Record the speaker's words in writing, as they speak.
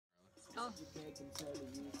Oh.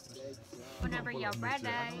 Whenever you're ready.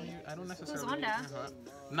 I don't necessarily. Who's on there?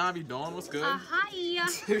 Navi Dawn, what's good? Hi.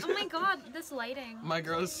 Oh my god, this lighting. My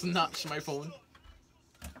girl snatched my phone.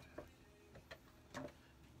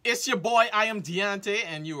 It's your boy, I am Deontay,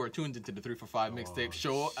 and you are tuned into the 3 for 5 mixtape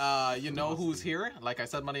show. You know who's here. Like I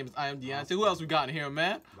said, my name is I am Deontay. Who else we got in here,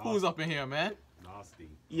 man? Who's up in here, man?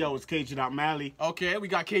 Yo, it's KG.Mally. Okay, we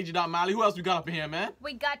got KG.Mally. Who else we got up in here, man?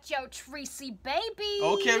 We got yo Tracy Baby.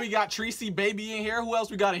 Okay, we got Tracy Baby in here. Who else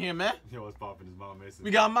we got in here, man? Yo, what's poppin'? It's Mom Mason.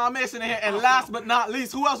 We got Mom Mason in here. And last but not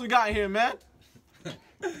least, who else we got in here, man?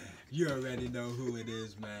 You already know who it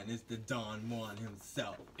is, man. It's the Don Juan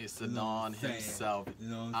himself. It's the Don himself. You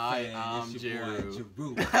know what I I'm am saying? Jeru.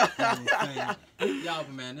 You know what I'm saying? Y'all,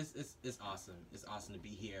 but man, it's awesome. It's awesome to be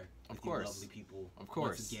here. Of with course. You lovely people. Of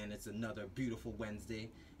course. Once again, it's another beautiful Wednesday.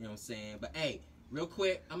 You know what I'm saying? But hey, real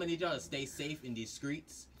quick, I'm gonna need y'all to stay safe in these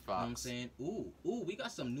streets. You know what I'm saying? Ooh, we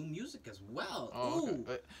got some new music as well. Oh, ooh.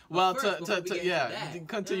 okay. Well, First, yeah,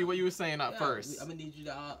 continue what you were saying at first. I'm gonna need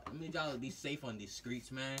y'all to be safe on these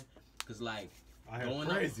streets, man. Cause like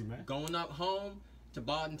man. Going up home to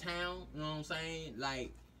Barton Town, you know what I'm saying?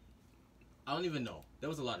 Like, I don't even know. There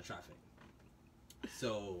was a lot of traffic.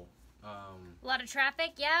 So, a lot of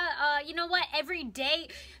traffic, yeah. You know what? Every day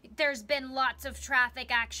there's been lots of traffic,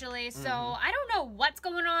 actually. So I don't know what's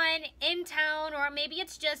going on in town, or maybe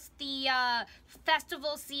it's just the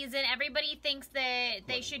festival season. Everybody thinks that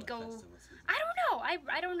they should go. I don't know.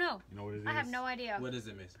 I don't know. You know what it is? I have no idea. What is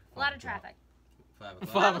it, miss? A lot of traffic. 5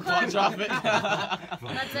 o'clock. 5 o'clock traffic.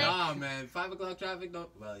 That's it. Nah, man. 5 o'clock traffic, don't.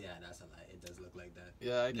 Well, yeah, that's a lie. It does look like that.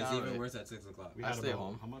 Yeah, It's even worse at 6 o'clock. We I had stay about,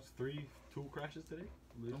 home. How much? 2 crashes today?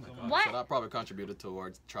 Oh my God. What? So that probably contributed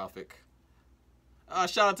towards traffic.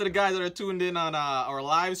 Shout out to the guys that are tuned in on our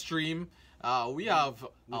live stream. We have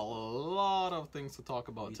a lot of things to talk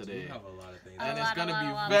about today. We have a lot of things. And A it's lot, going to a be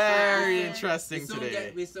lot, very lot. interesting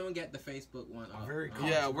today. We still get the Facebook one.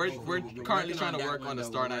 Yeah, we're currently working trying on to that work one, on the though.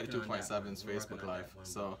 Star We're working on that 92.7's one. We're Facebook working on Live. that one.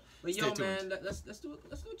 So But stay yo, tuned. man, let's do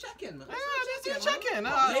a check-in, man. Let's do a check-in.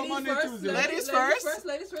 Ladies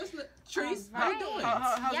first. Trees, how you doing?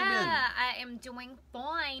 How's it been? I am doing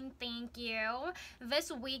fine, thank you.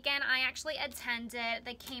 This weekend, I actually attended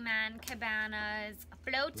the Cayman Cabanas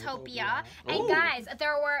Flowtopia. And guys,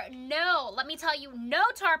 there were let me tell you, no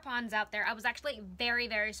tarpons out there. I was actually very,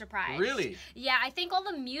 very surprised. Really? Yeah, I think all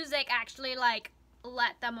the music actually, like,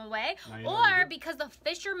 let them away, or because the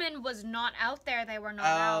fisherman was not out there, they were not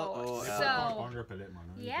out.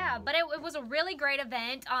 Yeah, but it was a really great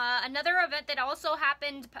event. Another event that also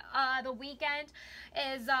happened the weekend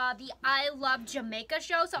is the I Love Jamaica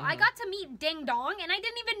show. So I got to meet Ding Dong, and I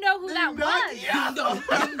didn't even know who that was.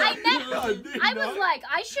 I was like,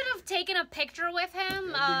 I should have taken a picture with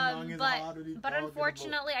him, but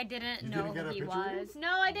unfortunately I didn't know who he was.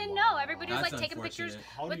 No, I didn't know. Everybody was like taking pictures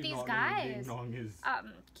with these guys.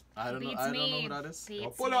 I don't know who that is.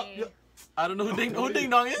 Pull up. I don't know who Ding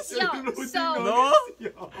Dong is. Yo, so no?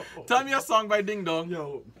 Tell me a song by Ding Dong.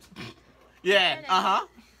 Yo. Yeah,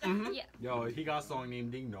 yeah. Yo, he got a song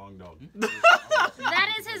named Ding Dong, dog.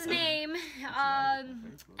 That is his name.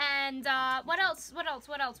 And what else?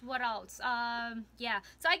 Yeah.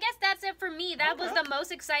 So I guess that's it for me. That was the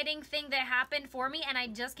most exciting thing that happened for me, and I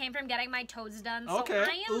just came from getting my toes done. So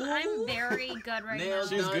I'm very good right now.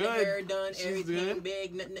 She's good. Hair done, She's everything good.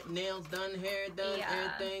 big. Nails done, hair done,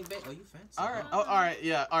 everything big. Oh, you fancy? All right. Oh, all right.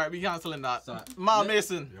 Yeah. All right. We canceling that. Mom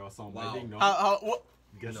Mason. Yo, a song by Ding Dong. What?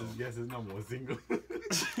 Guess his number was single.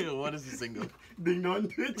 What is the single? Ding Dong,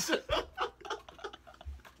 bitch.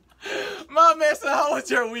 Mom Mason, how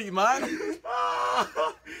was your week, man?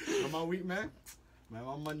 My week, man. My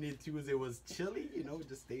Monday and Tuesday was chilly. You know,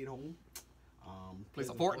 just stayed home. Play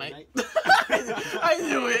some Fortnite. I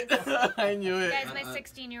knew it. I knew it. Guys, my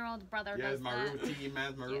 16-year-old brother does my that. routine,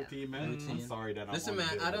 man. My routine, man. I'm sorry that I Listen, man.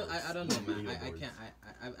 I don't know, man. I can't.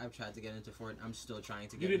 I've tried to get into Fortnite. I'm still trying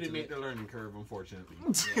to get into it. You didn't make the learning curve, unfortunately.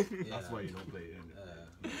 Yeah. That's why you don't play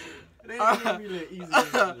it.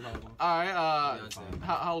 Alright,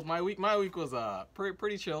 how was my week? My week was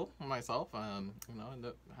pretty chill on myself. You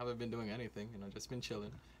know, haven't been doing anything. You know, just been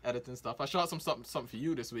chilling, editing stuff. I shot something for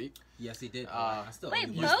you this week. Yes, he did.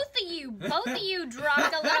 Wait, both of you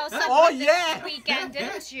dropped a little something this weekend,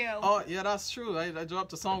 didn't you? Oh yeah, that's true. I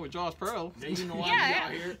dropped a song with Josh Pearl. Yeah, you know why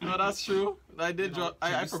Yeah. here. No, that's true. I did drop.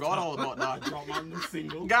 I forgot all about that. Drop my new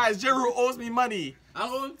single. Guys, Jeru owes me money. I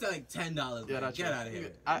owe him to like $10. Yeah, that's Get true. out of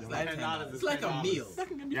here. I- It's like $10. $10. It's like a meal.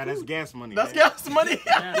 Yeah, that's gas money. That's gas money.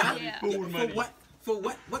 Yeah. Food money. For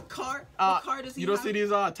what? What car? What car does he You don't have? see these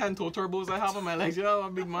 10 toe turbos I have on my legs? Yo,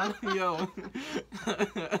 I'm big man. Yo.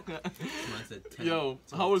 Yo,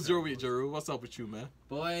 how was your week, Jeru? What's up with you, man?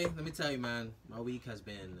 Boy, let me tell you, man. My week has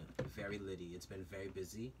been very litty. It's been very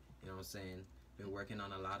busy. You know what I'm saying? Been working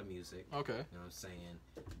on a lot of music. Okay. You know what I'm saying?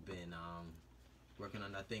 Been working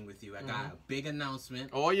on that thing with you. I got a big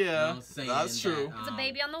announcement. Oh, yeah. You know what I'm saying? That's true. Is a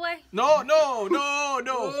baby on the way? No.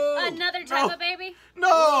 Another type of baby?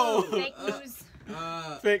 No. Fake news.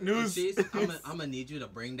 Fake news. I'm gonna need you to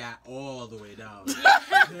bring that all the way down.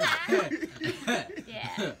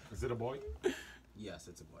 Yeah. Is it a boy? Yes,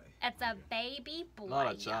 it's a boy. It's a baby boy.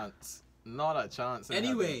 Not a chance. Not a chance.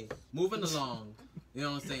 Anyway, moving along. You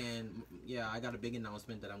know what I'm saying? Yeah, I got a big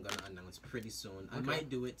announcement that I'm gonna announce pretty soon. I might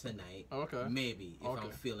do it tonight. Okay. Maybe if I'm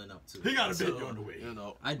feeling up to it. He got a baby on the way. You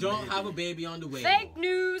know. I don't have a baby on the way. Fake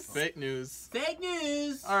news. Fake news. Fake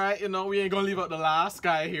news. All right, you know we ain't gonna leave out the last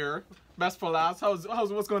guy here. Best for last. How's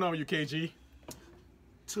what's going on with you, KG?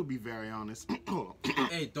 To be very honest.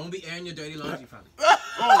 Hey, don't be airing your dirty laundry, fam.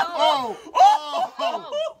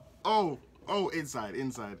 Inside.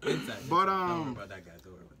 Inside. But Don't worry about that guy.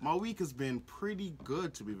 Don't worry about that. my week has been pretty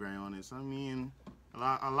good, to be very honest. I mean, a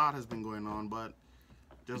lot has been going on, but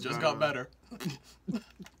Just got better.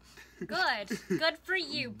 Good for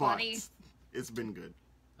you, But buddy. it's been good.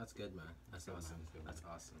 That's good, man. That's awesome. That's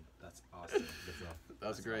awesome. That's awesome.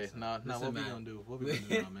 That's great. awesome. Now, Listen, what we man. gonna do? What we gonna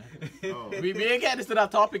do now, man? Oh. we ain't getting to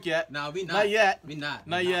that topic yet. Nah, we not. Not yet. We not.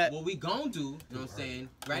 Not We yet. What we gonna do, you know what I'm saying?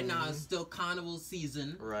 Right now, it's still carnival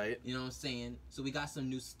season. Right. You know what I'm saying? So we got some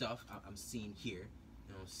new stuff I'm seeing here.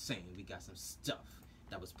 You know what I'm saying? We got some stuff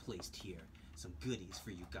that was placed here. Some goodies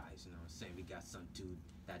for you guys. You know what I'm saying? We got some dude,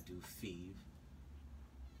 that dude Feeve.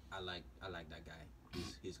 I like that guy.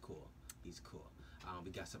 He's cool. He's cool.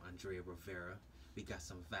 We got some Andrea Rivera. We got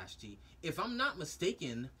some Vashti. If I'm not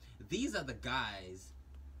mistaken, these are the guys,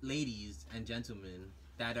 ladies and gentlemen,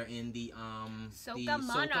 that are in the Soca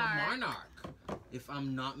Monarch. If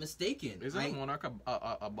I'm not mistaken. Isn't a monarch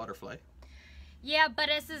a butterfly? Yeah, but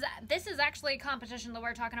this is actually a competition that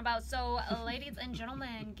we're talking about. So, ladies and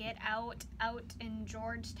gentlemen, get out in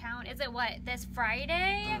Georgetown. Is it what, this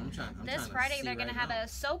Friday? I'm trying This to Friday see they're gonna right have now. a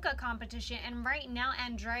Soca competition, and right now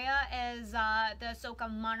Andrea is the Soca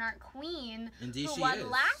Monarch Queen Indeed who she won is.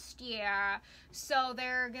 last year. So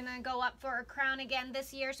they're gonna go up for a crown again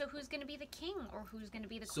this year. So who's gonna be the king or who's gonna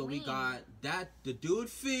be the So queen? we got the dude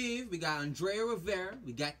Feeve, we got Andrea Rivera,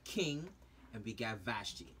 we got King, and we got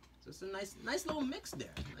Vashti. So it's a nice little mix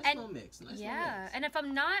there. Nice little mix. And if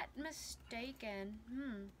I'm not mistaken,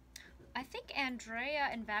 I think Andrea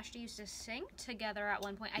and Vashti used to sing together at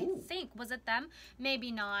one point. Ooh. I think, was it them?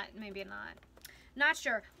 Maybe not. Not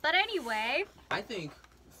sure. But anyway. I think,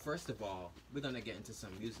 first of all, we're going to get into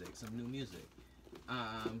some music, some new music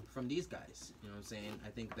from these guys. You know what I'm saying?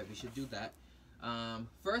 I think that we should do that.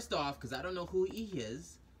 First off, because I don't know who he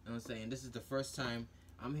is. You know what I'm saying? This is the first time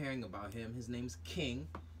I'm hearing about him. His name's King.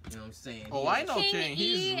 You know what I'm saying? Oh, I know King.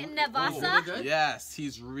 He's He's Navasa. really good? Yes,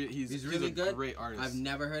 he's really a good. great artist. I've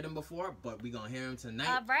never heard him before, but we're going to hear him tonight.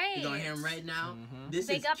 All right. We're going to hear him right now. This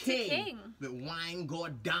Big is up to King, King. with Wine Go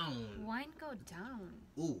Down. Wine go down.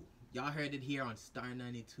 Ooh, y'all heard it here on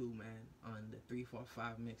Star92, man, on the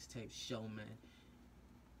 345 mixtape show, man.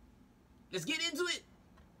 Let's get into it.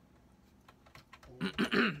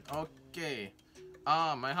 Okay.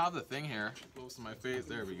 I have the thing here. Close to my face.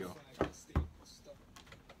 There we go.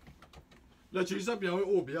 Latrese up here with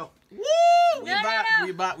Obia. Woo! We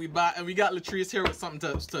back, and we got Latrese here with something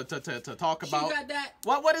to talk about. She got that.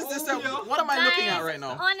 What is this? What am I looking at right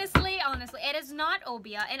now? Honestly, it is not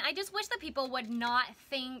Obia, and I just wish that people would not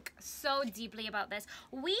think so deeply about this.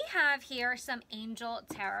 We have here some angel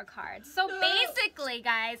tarot cards. So basically,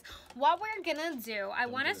 guys, what we're gonna do, I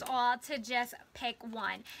want us all to just pick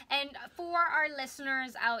one. And for our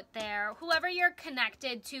listeners out there, whoever you're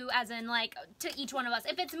connected to, as in like to each one of us,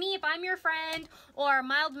 if it's me, if I'm your friend, or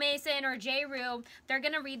Mild Mason or J. Rue, they're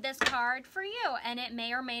gonna read this card for you, and it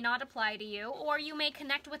may or may not apply to you, or you may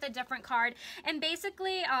connect with a different card. And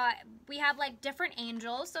basically, we have like different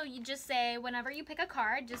angels, so you just say, whenever you pick a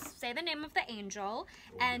card, just say the name of the angel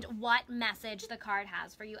and what message the card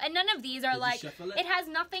has for you. And none of these are like, it has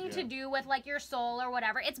nothing to do with like your soul or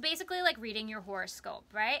whatever. It's basically like reading your horoscope,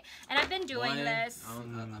 right? And I've been doing this.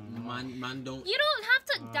 Man don't. You don't have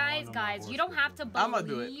to, guys, you don't have to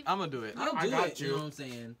believe. I'm gonna do it. I'll I do got it. You know what I'm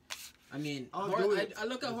saying? I mean, I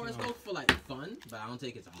look at horoscope for like fun, but I don't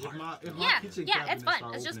take it to heart. Yeah, it's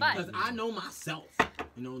fun. It's just fun. Because I know myself.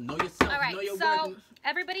 Know yourself. All right, Know your so worth.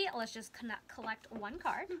 everybody, let's just collect one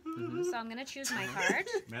card. So I'm gonna choose my card.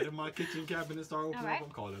 Man, if my kitchen cabinet start opening Alright. up,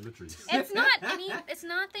 I'm calling Latrese. It's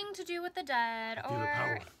nothing to do with the dead feel the or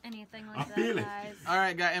power. anything I like that, feel it. guys. All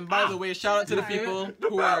right, guys. And by the way, shout out to the people who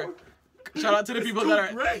power. are. Shout out to the people that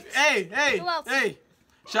are. great. Hey. Who else?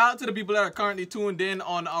 Shout out to the people that are currently tuned in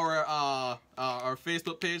on our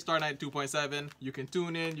Facebook page, Star92.7. You can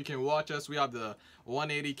tune in. You can watch us. We have the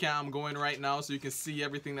 180 cam going right now, so you can see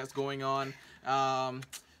everything that's going on.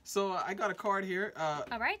 So I got a card here.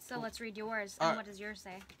 All right, so let's read yours. And what does yours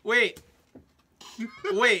say? Wait.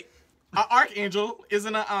 Archangel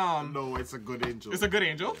isn't a No, it's a good angel. It's a good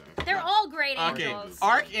angel. Yeah. They're all great Okay. angels.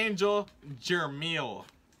 Archangel Jermiel.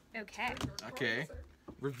 Okay. Okay.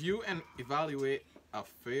 Review and evaluate a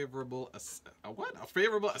favorable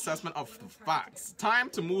assessment of the facts. Time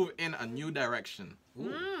to move in a new direction.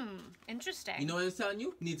 Interesting. You know what I'm telling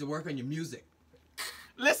you? You need to work on your music.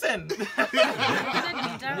 Listen, You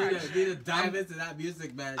need to dive into that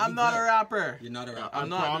music, man. I'm not a rapper. You're not a rapper. I'm I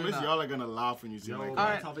not. promise doing that. y'all are gonna laugh when you see my Yo,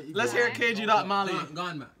 card. All right, let's hear KG.Mali.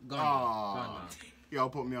 Gone, man. Gone, Aw. man. Y'all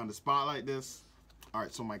put me on the spot like this. All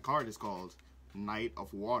right, so my card is called Knight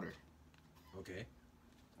of Water. Okay.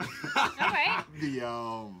 All right. The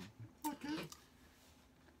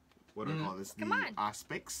what do I call this? Come the on.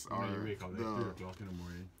 aspects Or are you wake up like 3 o'clock in the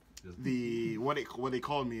morning. Just the what they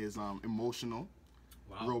call me is emotional,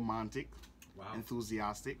 Wow. romantic, Wow.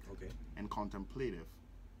 enthusiastic, Okay. and contemplative.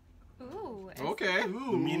 Ooh. Okay. The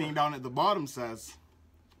meaning down at the bottom says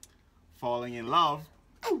falling in love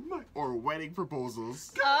or wedding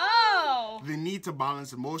proposals, Oh. the need to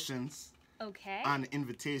balance emotions, Okay. and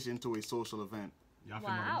invitation to a social event. you have to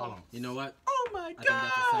Wow. know the balance. You know what? Oh my I think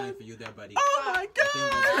that's a sign god. for you there, buddy. Oh my I think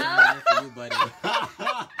god. that's a sign for you, buddy.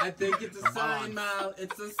 I think it's a sign, Mal.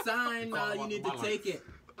 It's a sign, Mal. You need to take it.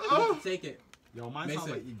 You need to take it. Yo, mine sounds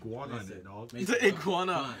Mason. like iguana in Mason. it, dog. Mason. The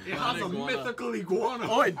iguana. Come on. It has a Iguana. mythical iguana.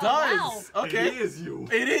 Oh, it does. wow. Okay. It is you.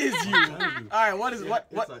 It is you. All right. What is what?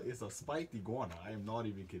 It's a spiked iguana. I am not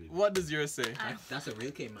even kidding. What does yours say? That's a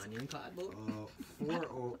real Caymanian card,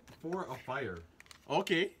 bro. For a fire.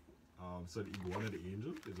 Okay. So the iguana, the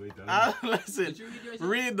angel, is right there. Listen. Did you read yours?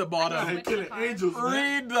 Read the bottom. Which Killing card? angels, man.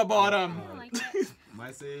 Read the bottom. I like it.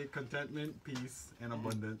 Might say contentment, peace, and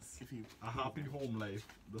abundance. A happy home life,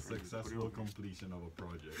 the successful completion of a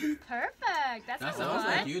project. Perfect. That That sounds sounds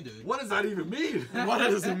fun. like you, dude. What does that even mean? What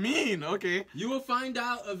does it mean? Okay. You will find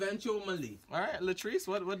out eventually. All right, Latrese,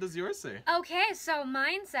 what does yours say? Okay, so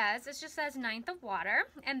mine says, it just says Ninth of Water,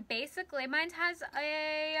 and basically mine has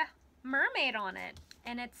a mermaid on it,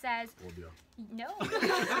 and it says, Oh, dear. no.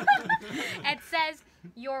 It says,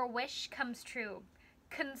 your wish comes true.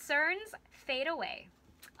 Concerns fade away.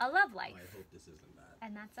 A love Oh, life. I hope this isn't bad.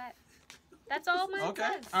 And that's it. That's all mine Okay.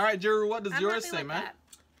 says. All right, Jeru, what does I'm yours happy say, with man?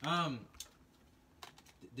 that.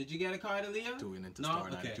 Did you get a card, Aaliyah? Doing into No? Star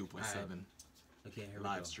Okay. 92.7 Okay, here we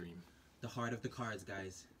live go. stream. The heart of the cards,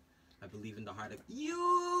 guys. I believe in the heart of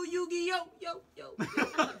you, Yu-Gi-Oh, yo.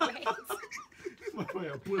 Right. My way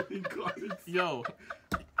of pulling cards. Yo,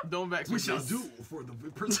 don't vex We with shall this. do for the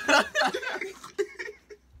person.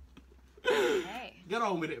 Okay. Get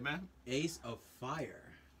on with it, man. Ace of Fire.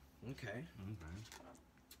 Okay.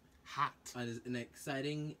 Hot. An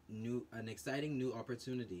exciting new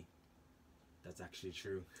opportunity. That's actually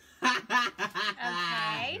true.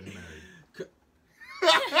 Okay.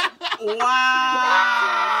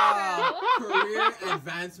 Wow. Career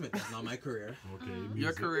advancement. That's not my career. Okay. Your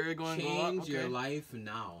music. career going to go up? Change your Okay. life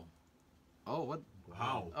now. Oh, what?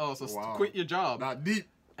 How? Oh, so Wow. quit your job Not deep.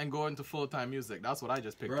 and go into full-time music. That's what I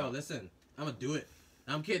just picked Bro, up. listen. I'm gonna do it.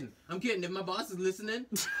 I'm kidding. If my boss is listening,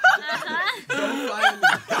 Uh-huh. don't fire me.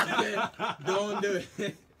 Don't do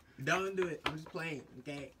it. Don't do it. I'm just playing.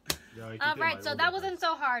 Okay. Yeah, I can All get right, my so own that records. wasn't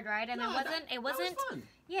so hard, right? And No, it that wasn't. was fun.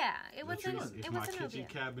 Yeah, it wasn't. Latrice, if It my wasn't kitchen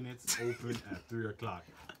obvious. cabinets open at 3 o'clock,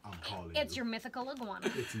 I'm calling It's you. your mythical iguana.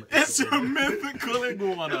 It's your mythical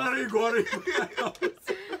iguana.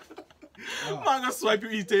 I'm gonna swipe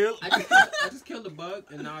your e-tail. I just killed a bug,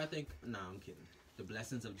 and now I think, nah, I'm kidding. The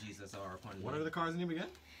blessings of Jesus are upon me. What are the cards' name again?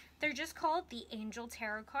 They're just called the Angel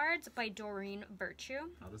Tarot cards by Doreen Virtue.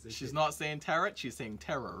 How does it She's say? not saying tarot, she's saying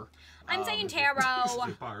terror. I'm saying tarot.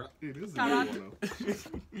 It's pirate. It is a Tarot. good one,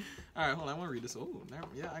 though. All right, hold on. I want to read this. Oh,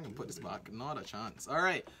 yeah, I can put this back. Not a chance. All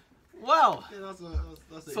right. Well, Yeah, that's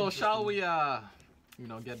a so shall interesting- we,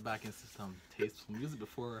 get back into some tasteful music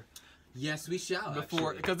before, Yes, we shall.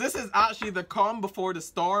 because this is actually the calm before the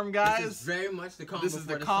storm, guys. This is very much the calm This before is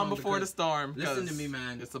the the calm storm, before the because storm. listen to 'cause me,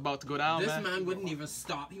 man. It's about to go down, This man. man wouldn't even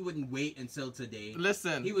stop. He wouldn't wait until today.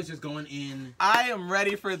 Listen, He was just going in. I am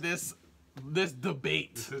ready for this this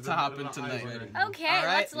debate to happen tonight.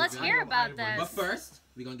 Okay, let's hear about this. But first,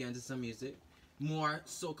 we're gonna get into some music. More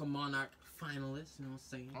Soca Monarch finalists, you know what I'm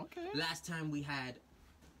saying? Okay. Last time we had,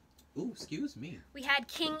 ooh, excuse me. We had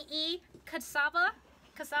King E. Kasaba.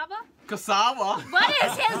 Cassava? What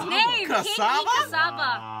is his name? Cassava? King E. Kasaba.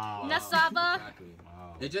 Wow. Nasaba. Exactly.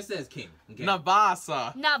 Wow. It just says King. Okay?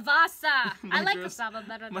 Navasa. Navasa. I like girls- Kasaba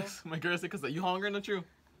better though. My girl said Cassava. You hungry, not true?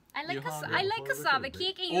 I like hungry? I like cassava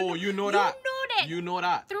cake. And Oh, you know that. You know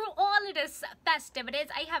that. Through all of this festivities,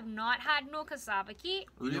 I have not had no cassava cake.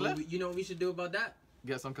 Really? You know what we should do about that?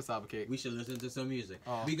 Get some cassava cake. We should listen to some music.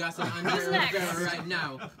 Oh. We got some Andrea Rivera right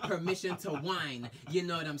now. Permission to Wine. You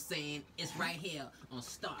know what I'm saying? It's right here on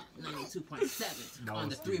Star 92.7 on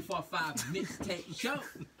the 345 mixtape show.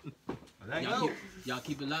 Y'all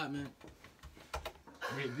keep it loud, man.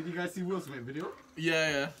 Wait, did you guys see Will Smith video?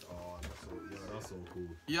 Yeah. Oh, that's so cool.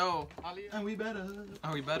 Yo. And we better.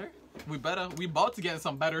 Are we better? We better. We about to get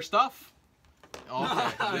some better stuff.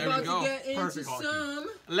 Okay, there we go. Get into Perfect some.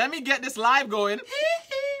 Let me get this live going.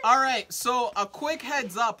 All right, so a quick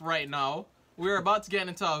heads up right now. We're about to get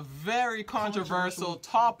into a very controversial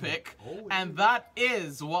topic, and that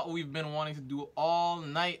is what we've been wanting to do all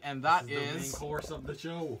night, and that This is the main is... course of the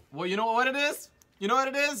show. Well, you know what it is? You know what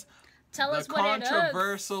it is? Tell us The what it is.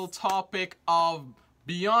 controversial topic of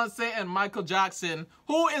Beyonce and Michael Jackson.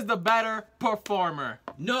 Who is the better performer?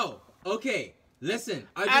 No. Okay. Listen.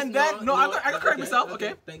 I can correct myself.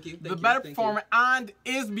 Okay. Thank you. The better performer, and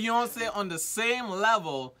is Beyonce on the same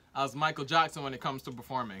level as Michael Jackson when it comes to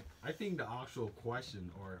performing? I think the actual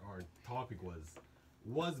question or topic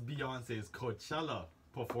was Beyonce's Coachella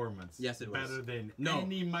performance Yes, it was. better than No.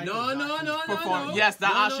 any Michael No. Jackson Performance. Yes,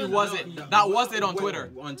 that actually was it. no. That was it on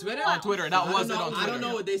Twitter. On Twitter? On Twitter. That was it on Twitter. I don't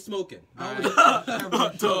know what they smoking. I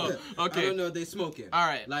Okay. don't know what they smoking. All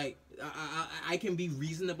right. Like, I can be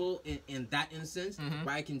reasonable in that instance,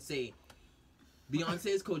 where I can say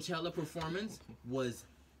Beyonce's Coachella performance was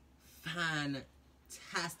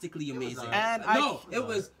fantastically amazing. And it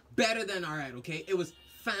was better than alright, okay? It was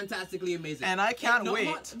fantastically amazing. And I can't wait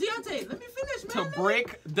Deontay, let me finish, man. to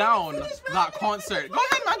break down that concert. Go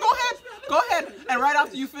ahead, man. Go ahead. And right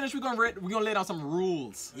after you finish, we're gonna lay down some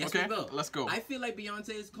rules. Yes, okay? we will. Let's go. I feel like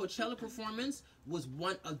Beyonce's Coachella performance was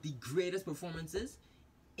one of the greatest performances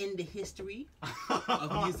in the history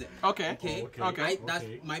of music. Okay. That's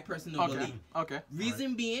my personal belief. Okay.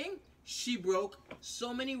 Reason being, she broke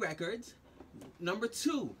so many records. Number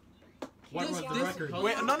two. What was the record?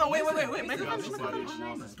 Wait. Make her finish. She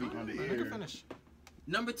wants to speak on the Make her air. finish.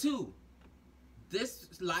 Number two. This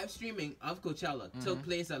live streaming of Coachella took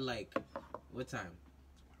place at like what time?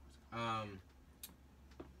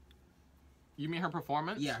 You mean her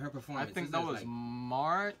performance? Yeah, her performance. I think This that is was like,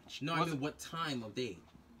 March. no, I mean what time of day?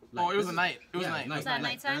 Oh, it was this a night. It was a yeah, night. Was that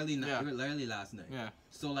nighttime? Early night, Yeah. early last night. Yeah.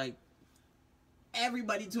 So like,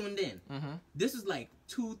 everybody tuned in. This was like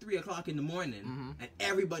 2-3 o'clock in the morning, and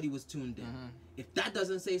everybody was tuned in. If that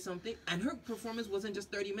doesn't say something, and her performance wasn't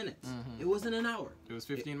just 30 minutes. It wasn't an hour. It was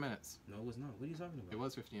 15 minutes. No, it was not. What are you talking about? It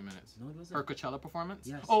was 15 minutes. No, it wasn't. Her Coachella performance?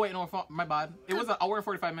 Yes. Oh wait, no, my bad. It was an hour and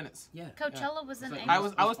 45 minutes. Yeah. Coachella was an It's like- I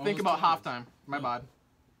English. was thinking about almost 2 halftime. My No. bad.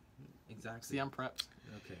 Exactly. See, I'm prepped.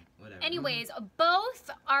 Okay, whatever. Anyways, both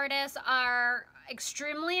artists are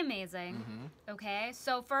extremely amazing. Okay,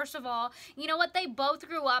 so first of all, you know what? They both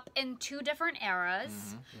grew up in two different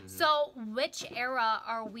eras. So which era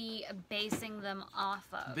are we basing them off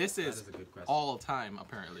of? This That is is a good question. all time,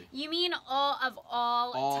 apparently. You mean all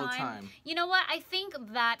time? time. You know what? I think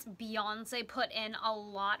that Beyonce put in a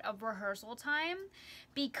lot of rehearsal time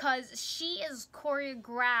because she is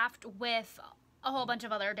choreographed with a whole bunch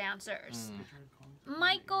of other dancers.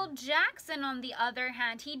 Michael Jackson, on the other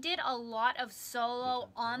hand, he did a lot of solo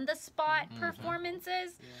on-the-spot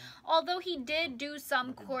performances, although he did do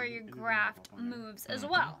some choreographed moves as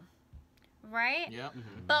well, right? Yep.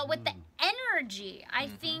 But with the energy, I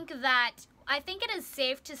think it is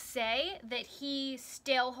safe to say that he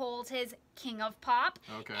still holds his King of Pop,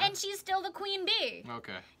 Okay. and she's still the Queen Bee.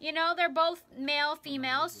 Okay. You know, they're both male,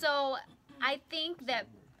 female, so I think that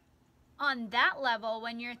on that level,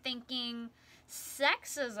 when you're thinking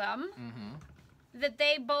sexism, that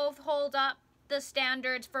they both hold up the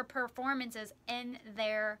standards for performances in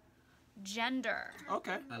their gender.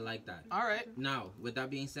 Okay. I like that. All right. Now, with that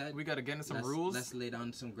being said, We gotta get into some let's, rules. Let's lay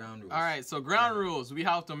down some ground rules. All right. So ground rules. We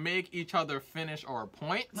have to make each other finish our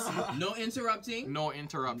points. No interrupting. No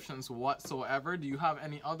interruptions whatsoever. Do you have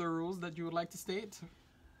any other rules that you would like to state?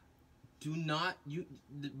 Do not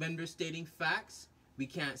when we're stating facts, we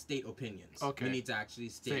can't state opinions. Okay. We need to actually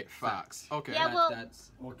state facts. Okay. Yeah, well, that's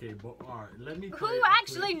Okay, but alright, let me. who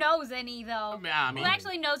actually knows any though? Yeah, I mean, Who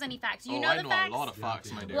actually knows any facts? You know I the know facts? a lot of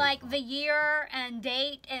facts, my dear. Like the year and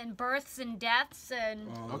date and births and deaths and.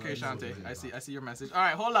 Okay, Shante, I see your message. All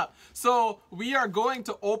right, hold up. So we are going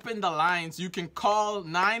to open the lines. You can call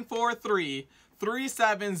 943-3700.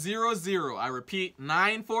 I repeat,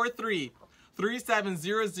 943-3700.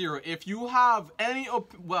 If you have any,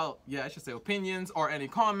 I should say opinions or any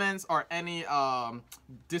comments or any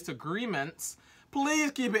disagreements,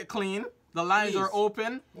 please keep it clean. The lines are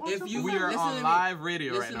open. If you we are on live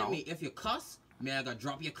radio right now. Listen to me. If you cuss, man, I gotta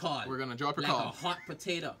drop your card. We're gonna drop your like card. a hot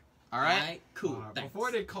potato. All right. Cool. Thanks.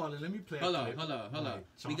 Before they call it, let me play. Hold on.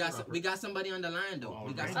 We got somebody on the line though.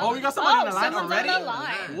 We got we got somebody on the line someone's already. on the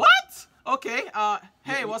line. What? Okay.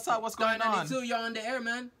 Hey, what's up? What's going on? Star92, you're on the air,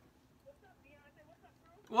 man.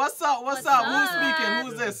 What's up? What's What's up? Who's up? speaking?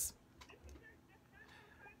 Who's this?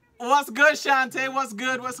 What's good, Shante? What's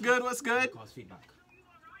good? What's good? What's good? Cause feedback.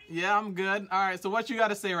 Yeah, I'm good. All right. So what you got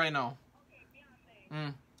to say right now?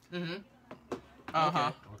 Mm-hmm.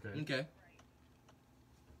 Uh-huh. Okay.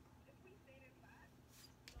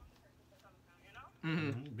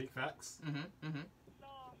 Big facts. So,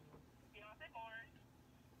 Beyonce born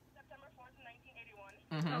September 4th,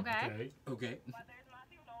 1981. Okay. Okay. But there's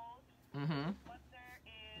Matthew Knowles. But there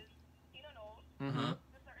is Tina Knowles.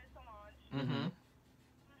 Sister is Solange.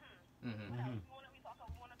 We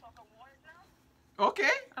want to talk awards now.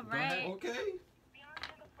 Okay. All right. Okay.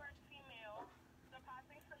 Beyonce, the first female,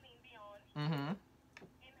 surpassing Celine Dion in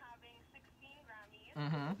having 16 Grammys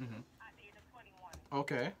at the age of 21.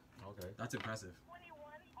 Okay. That's impressive.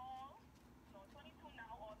 22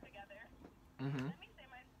 now altogether. Let me say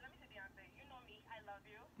Beyonce. You know me, I love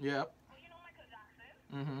you. Yep. But you know Michael Jackson.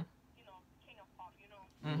 You know, king of pop. You know.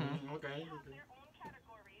 Okay. They have their own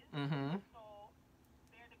categories. So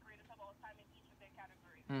they're the greatest of all time in each of their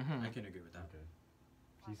categories. I can agree with that. Okay.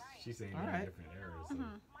 She's saying All in right. different eras. So.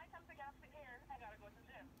 My time to get off the air, I gotta go to the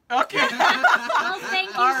gym. Okay. Well, thank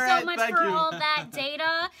you All so right, much thank for you. all that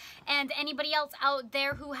data. And anybody else out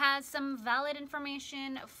there who has some valid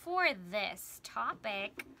information for this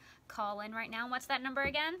topic, call in right now. What's that number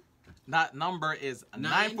again? That number is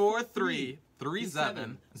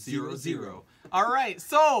 943-3700. All right.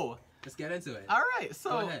 So. Let's get into it. All right. So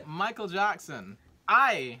Go ahead. Michael Jackson.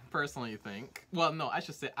 I personally think, well, no, I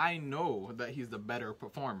should say I know that he's the better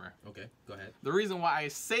performer. Okay, go ahead. The reason why I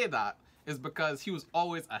say that is because he was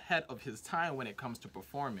always ahead of his time when it comes to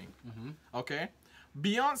performing. Okay?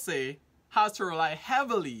 Beyonce has to rely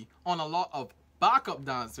heavily on a lot of backup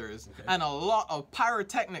dancers and a lot of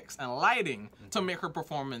pyrotechnics and lighting to make her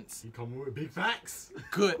performance He coming with big facts.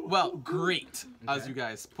 good. Well, great, as you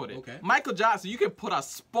guys put it. Okay. Michael Jackson, you can put a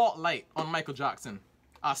spotlight on Michael Jackson.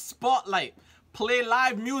 A spotlight. Play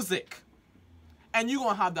live music. And you're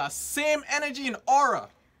going to have that same energy and aura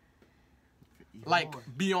like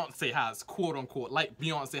Beyonce has, quote unquote. Like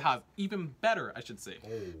Beyonce has. Even better, I should say.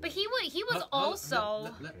 But he was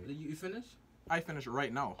also. You finish? I finish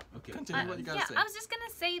right now. Okay. Continue what you got to say. I was just gonna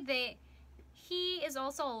say that he is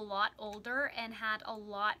also a lot older and had a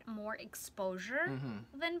lot more exposure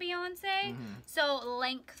than Beyonce. So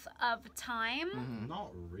length of time.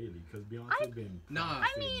 Not really, because Beyonce's been. Nah, I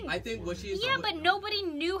mean, I think what she's. Yeah, but nobody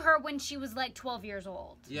knew her when she was like 12 years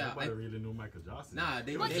old. Yeah, Nobody really knew Michael Jackson. Nah,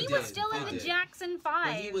 they. But they he did. was still in They the did. Jackson But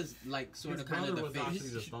 5. he was like sort His of kind of brother the was face. actually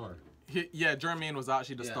the star. Yeah, Jermaine was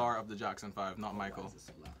actually the Yeah. star of the Jackson 5, not Michael. Why is it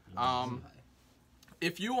so loud?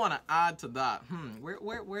 If you want to add to that, where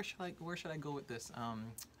should I go with this?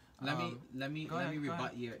 Let me go ahead,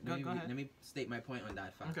 rebut you. go ahead. Let me state my point on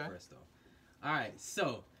that fact Okay. first, though. All right,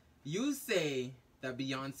 so you say that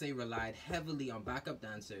Beyonce relied heavily on backup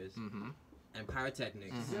dancers and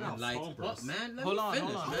pyrotechnics and lights. Oh, man, let Hold me on,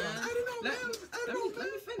 finish, hold on. man. I didn't know,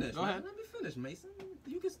 Let me finish. Go man. ahead. Let me finish, Mason.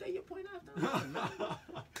 You can state your point after.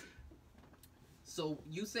 So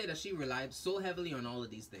you say that she relied so heavily on all of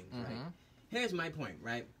these things, right? Here's my point,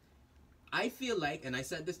 right? I feel like, and I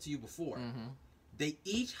said this to you before, they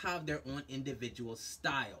each have their own individual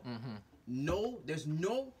style. There's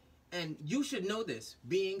no, and you should know this,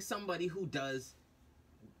 being somebody who does,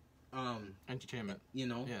 Entertainment. you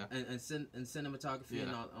know, Yeah. and cinematography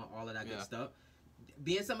and Yeah. all of that Yeah. good stuff.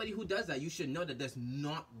 Being somebody who does that, you should know that there's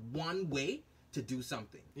not one way to do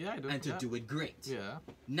something. Yeah, I do. And to yeah. do it great. Yeah.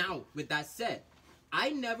 Now, with that said, I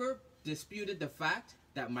never disputed the fact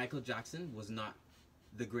that Michael Jackson was not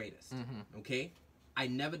the greatest. Okay? I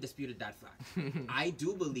never disputed that fact. I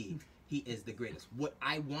do believe he is the greatest. What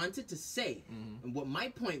I wanted to say, and what my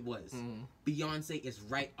point was, Beyonce is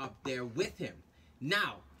right up there with him.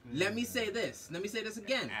 Now, let me say this. Let me say this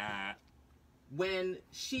again. when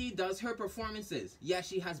she does her performances, yes,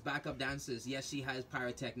 she has backup dancers, yes, she has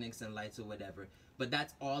pyrotechnics and lights or whatever, but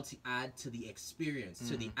that's all to add to the experience,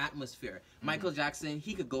 to the atmosphere. Michael Jackson,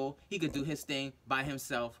 he could do his thing by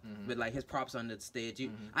himself with like his props on the stage.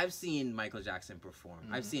 I've seen Michael Jackson perform.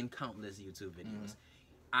 I've seen countless YouTube videos.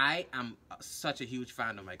 I am such a huge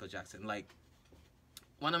fan of Michael Jackson. Like,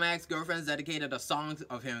 one of my ex-girlfriends dedicated a song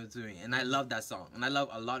of him to me, and I love that song, and I love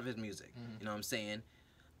a lot of his music. You know what I'm saying?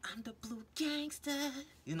 I'm the blue gangster.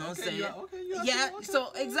 You know what I'm saying? So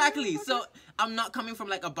exactly. So I'm not coming from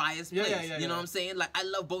like a biased place. You know what I'm saying? Like, I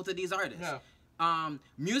love both of these artists.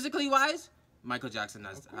 Musically wise, Michael Jackson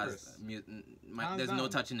has there's no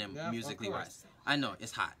touching him musically wise. I know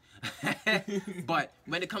it's hot. But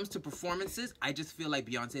when it comes to performances, I just feel like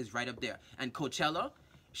Beyonce is right up there. And Coachella,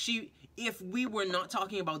 if we were not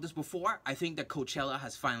talking about this before, I think that Coachella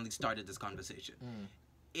has finally started this conversation.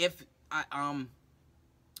 If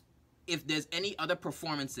there's any other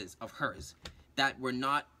performances of hers that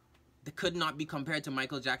could not be compared to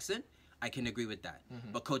Michael Jackson, I can agree with that.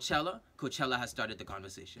 But Coachella has started the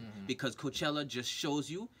conversation because Coachella just shows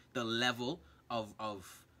you the level of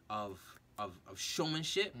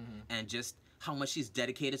showmanship and just how much she's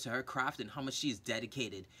dedicated to her craft and how much she's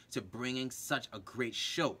dedicated to bringing such a great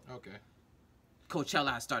show. Okay.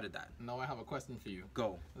 Coachella has started that. Now I have a question for you.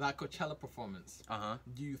 Go. That Coachella performance.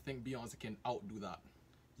 Do you think Beyonce can outdo that?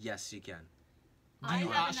 Yes, she can. Do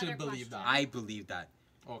you actually believe that? I believe that.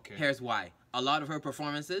 Okay. Here's why. A lot of her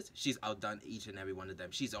performances, she's outdone each and every one of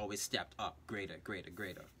them. She's always stepped up. Greater.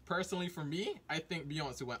 Personally, for me, I think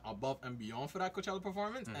Beyonce went above and beyond for that Coachella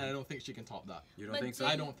performance, and I don't think she can top that. You don't think so?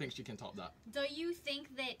 I don't think she can top that. Do you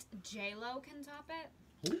think that J-Lo can top it?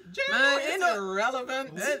 J-Lo is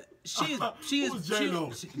irrelevant. She's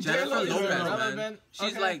J-Lo? Jennifer Lopez, man.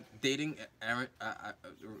 She's like dating Aaron.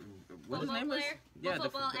 What his name is? Yeah,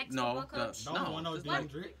 no.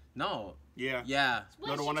 No. Yeah.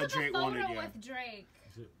 Well, the one that Drake wanted. Yeah. With Drake.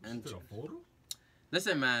 And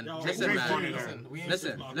listen, man.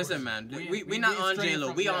 Listen, man. We not on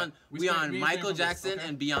J-Lo. We on Michael Jackson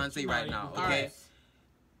and Beyonce right now. Okay.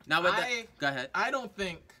 Now with that, go ahead. I don't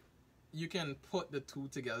think you can put the two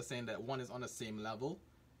together, saying that one is on the same level,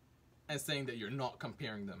 and saying that you're not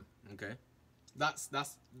comparing them. Okay. That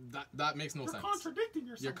makes no sense. You're contradicting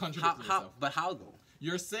yourself. You're contradicting yourself. But how though?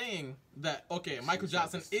 You're saying that Michael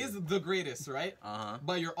Jackson is the greatest, right?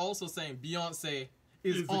 But you're also saying Beyonce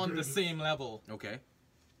is on the same level. Okay.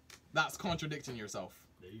 That's contradicting yourself.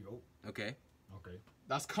 There you go. Okay.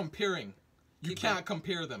 That's comparing. You can't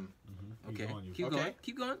compare them. Okay. Keep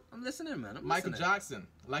going. I'm listening, man. Michael Jackson,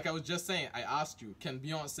 like I was just saying, I asked you, can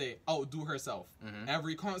Beyonce outdo herself?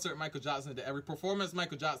 Every concert Michael Jackson did, every performance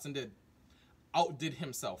Michael Jackson did, outdid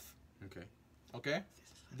himself. Okay?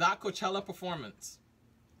 That Coachella performance,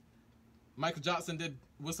 Michael Jackson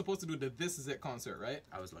was supposed to do the This Is It concert, right?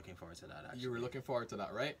 I was looking forward to that, actually. You were looking forward to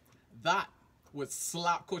that, right? That would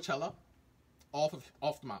slap Coachella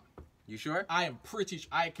off the map. You sure? I am pretty.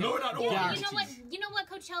 I can. You know what?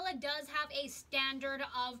 Coachella does have a standard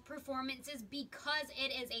of performances because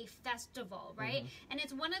it is a festival, right? And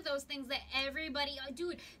it's one of those things that everybody,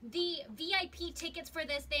 dude, the VIP tickets for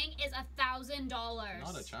this thing is $1,000.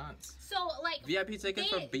 Not a chance. So like VIP tickets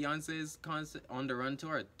for Beyonce's concert on the Run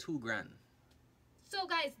tour are $2,000. So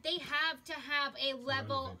guys, they have to have a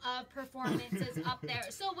level of performances up there.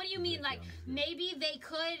 So what do you mean? Like maybe they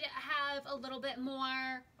could have a little bit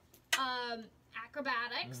more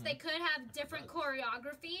acrobatics. They could have different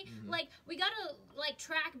choreography. Like we gotta like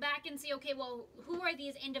track back and see, okay, well, who are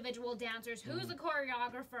these individual dancers? Who's the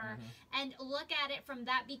choreographer? And look at it from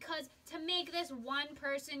that, because to make this one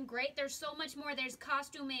person great, there's so much more. There's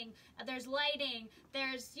costuming, there's lighting,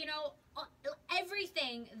 there's, you know,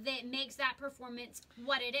 everything that makes that performance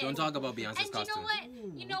what it is. Don't talk about Beyonce's costume.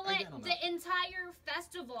 You know what? The entire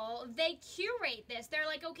festival, they curate this. They're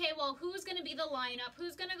like, okay, well, who's going to be the lineup?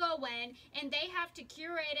 Who's going to go when? And they have to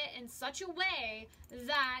curate it in such a way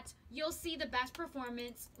that you'll see the best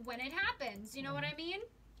performance when it happens. You know what I mean?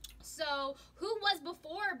 So, who was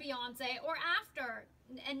before Beyonce or after?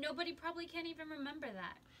 And nobody probably can't even remember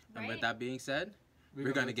that. Right? And with that being said,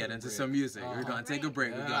 we're going to get into some music. We're going to take a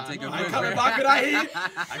break. We're going to take a break. I'm coming back with the heat.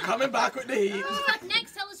 I'm coming back with the heat. Who's up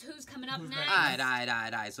next? Tell us who's coming up next. All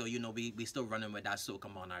right. So, you know, we still running with that Soca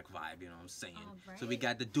Monarch vibe, you know what I'm saying? Right. So we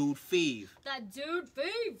got the Dude Feeve.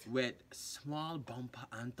 With Small Bumper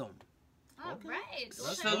Anthem. All right.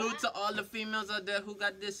 Salute to all the females out there who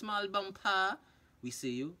got this small bumper. We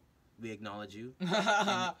see you. We acknowledge you.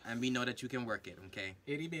 and we know that you can work it, okay?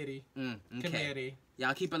 Itty bitty. Okay.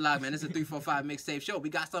 Y'all keep it locked, man. It's a 345 mixtape show. We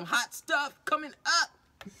got some hot stuff coming up.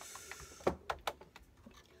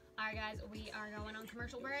 All Alright, guys, we are going on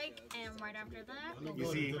commercial break, and right after that, we'll You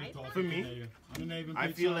go see, right back. for me,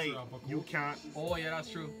 I feel like you can't, Oh yeah, that's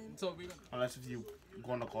true. So we unless if you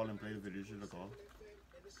go on the call and play the video, you should call.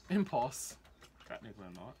 impulse. Technically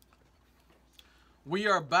or not. We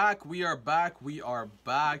are back. We are back. We are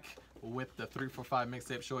back with the 345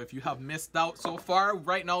 mixtape show. If you have missed out so far,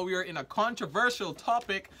 right now we are in a controversial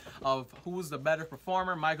topic of who's the better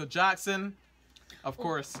performer, Michael Jackson. Of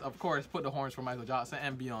course, put the horns for Michael Jackson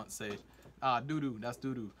and Beyonce. Doo-doo, that's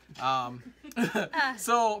doo-doo.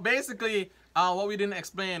 So basically, what we didn't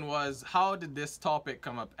explain was how did this topic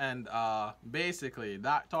come up, and basically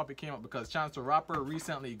that topic came up because Chance the Rapper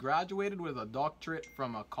recently graduated with a doctorate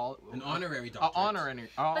from a college, An honorary doctorate.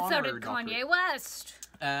 But so did Kanye West.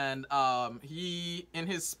 And he, in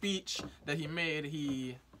his speech that he made,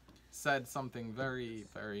 he said something very,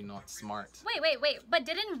 very not smart. Wait. But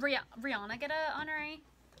didn't Rihanna get an honorary?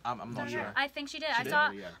 I'm not sure. I think she did. She did, yeah.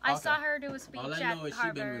 I saw her do a speech All I at know is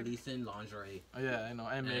she's been Harvard. releasing lingerie. Yeah, I know,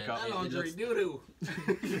 and makeup. And it looks- doo-doo.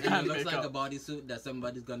 And it looks like a bodysuit that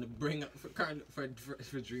somebody's gonna bring up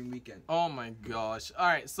for Dream Weekend. Oh my gosh. All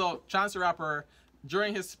right, so Chance the Rapper,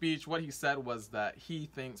 during his speech, what he said was that he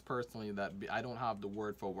thinks personally that I don't have the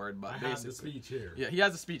word for word, but I basically, have the speech here. yeah, he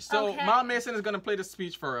has a speech. So Okay. Mom Mason is gonna play the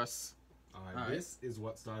speech for us. All All right, right. this is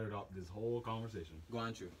what started up this whole conversation. Go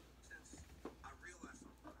on, True.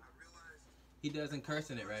 He doesn't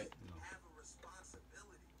curse in it, right? Have a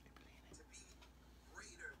responsibility to be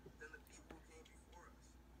greater than the people who came before us.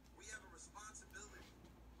 We have a responsibility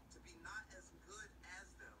to be not as good as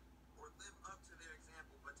them or live up to their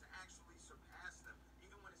example, but to actually surpass them,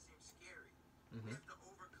 even when it seems scary. We have to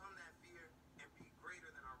overcome that fear and be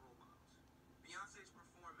greater than our role models. Beyonce's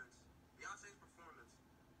performance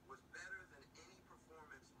was better than any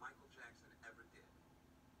performance Michael Jackson ever did.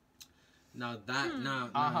 Now that,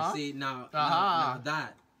 Uh-huh.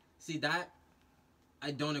 see that,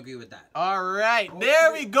 I don't agree with that. All right,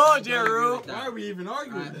 there we go, agree Jeru. with that. Why are we even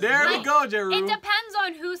arguing Right. this? There we Like, go, Jeru. It depends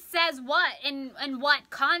on who says what in what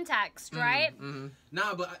context, right?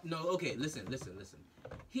 Nah, but no. Okay, listen.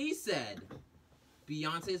 He said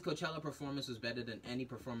Beyonce's Coachella performance was better than any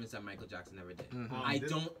performance that Michael Jackson ever did. I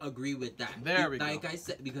don't agree with that. There we go.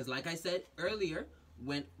 Like I said earlier,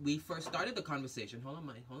 when we first started the conversation, hold on,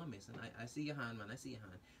 Mason. I see your hand, man. I see your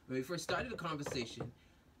hand. When we first started the conversation,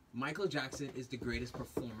 Michael Jackson is the greatest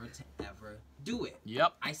performer to ever do it.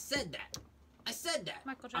 Yep. I said that.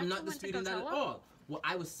 Michael I'm Jackson not went to disputing that at Coachella? all. What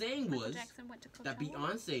I was saying Michael was Jackson went to that Coachella?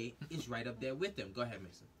 Beyonce is right up there with him. Go ahead,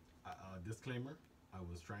 Mason. Disclaimer, I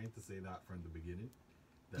was trying to say that from the beginning.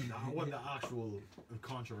 That what the actual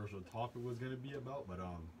controversial topic was going to be about, but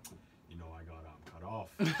I got cut off.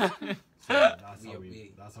 So that's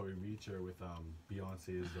how we reach her with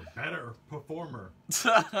Beyonce is the better performer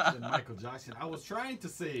than Michael Jackson. I was trying to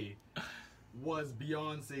say, was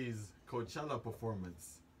Beyonce's Coachella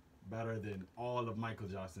performance better than all of Michael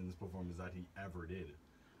Jackson's performances that he ever did?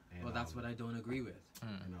 And, Well, that's what I don't agree with.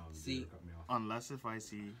 See- you cut me off. Unless if I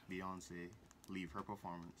see Beyonce leave her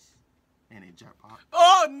performance in a jetpack,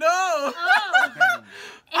 Oh no! Oh, then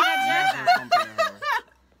in a never jetpack. compare her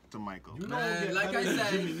to Michael. You Man, get like I better than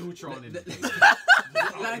said, Jimmy Neutron in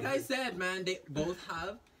like I said, man, they both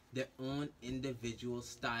have their own individual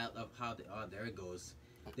style of how they. Oh, there it goes.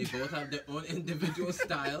 They both have their own individual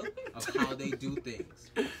style of how they do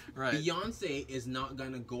things. Right. Beyonce is not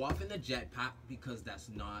gonna go off in a jetpack because that's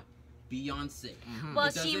not Beyonce. Well,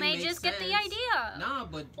 It she doesn't may make just get the sense. idea. Nah,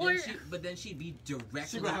 Or- but then she'd be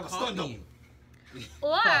directly gonna have a stun double. copying.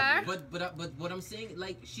 Or But what I'm saying,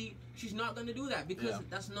 like she's not gonna do that because Yeah.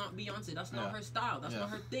 that's not Beyonce. That's not Yeah. her style. That's Yeah. not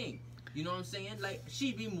her thing. You know what I'm saying? Like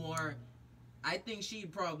she'd be more. I think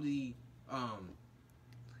she'd probably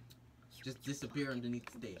just disappear underneath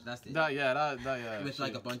the stage. That's it. Yeah. With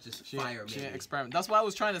like a bunch of fire. She maybe. didn't experiment. That's what I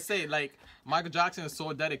was trying to say. Like Michael Jackson is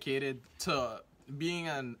so dedicated to being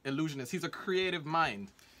an illusionist. He's a creative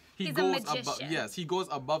mind. He He's a goes magician. Yes, he goes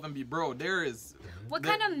above and be. Bro, there is. what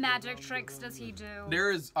kind of magic tricks does he do?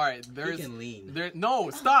 There is. All right. There He is. can lean. There.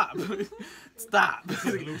 No. Stop. Stop.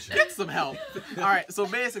 Get some help. All right. So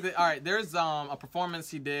basically, all right. There's a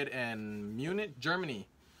performance he did in Munich, Germany.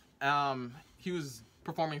 He was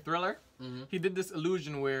performing Thriller. He did this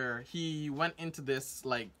illusion where he went into this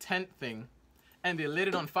like tent thing, and they lit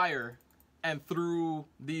it on fire, and threw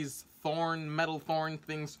these metal thorn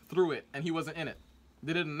things through it, and he wasn't in it.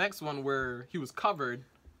 They did the next one where he was covered,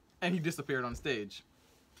 and he disappeared on stage.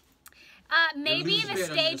 Maybe He the disappeared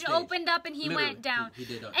under the stage stage. opened up and he Literally. went down. He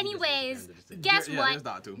did, Anyways, he disappeared guess Yeah, what? there's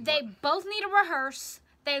that too, They but- both need to rehearse.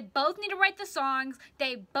 They both need to write the songs.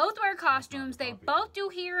 They both wear costumes. They both do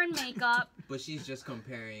hair and makeup. But she's just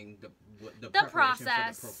comparing the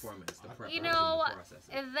process. For the performance. The You preparation, know, the process.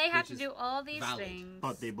 if they have Which to is do all these valid. things.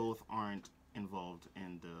 But they both aren't involved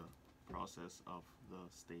in the process of the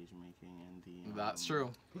stage making and the. That's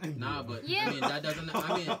true. Nah, but Yeah. I mean that doesn't. I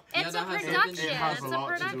mean, It's yeah, a that has production. something- It has It's a a lot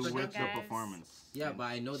to do production, with the guys. performance. Yeah, but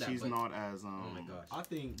I know that. She's but, not as Oh my gosh. I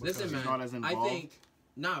think Listen, because- man. not as I involved. think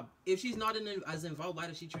if she's not as involved, why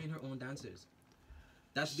does she train her own dancers?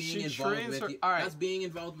 That's being She involved trains with. her- Your, alright. That's being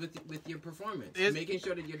involved with your performance. Is- Making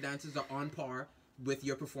sure that your dancers are on par with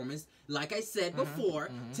your performance. Like I said before,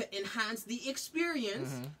 to enhance the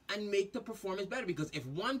experience and make the performance better. Because if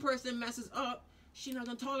one person messes up, she's not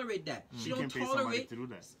gonna tolerate that. She She don't can pay somebody tolerate. to do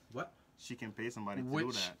that. What? She can pay somebody to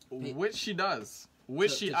do that. Which she does.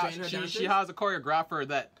 Which To she train her she dancers? has a choreographer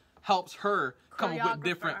that helps her come up with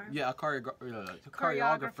different Choreographer.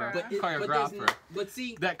 choreographer But choreographer But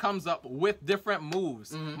see, that comes up with different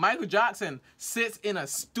moves. Michael Jackson sits in a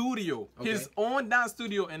studio, his own dance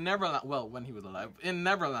studio in Neverland. Well, when he was alive, in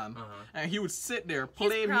Neverland, and he would sit there,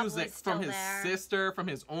 play probably music still from his there. sister, from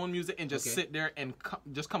his own music, and just Okay. sit there and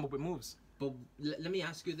just come up with moves. but let me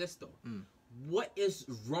ask you this though: what is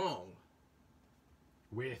wrong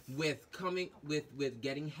with coming with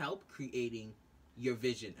getting help creating your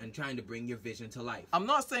vision and trying to bring your vision to life? I'm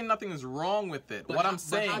not saying nothing is wrong with it. But What how, I'm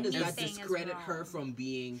saying but how does is that Saying is discredit wrong. her from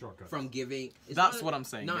being Shortcuts. from giving? It's That's not a- what I'm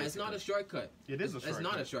saying, No, it's not a shortcut. It is a It's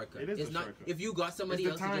not a shortcut. shortcut. It is it's a not. shortcut. If you got somebody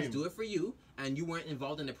It's else the to just time. do it for you and you weren't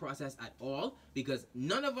involved in the process at all, because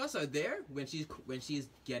none of us are there when she's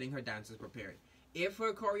getting her dancers prepared. If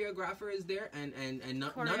her choreographer is there and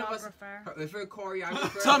none of us, if her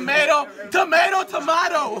choreographer,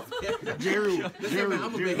 tomato. Jeru, Listen, man,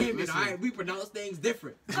 I'm a Bahamian. listen. All right, we pronounce things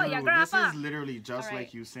different. Oh, yeah, Jeru, this grandpa. is literally just All right,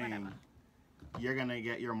 like you saying whatever. you're gonna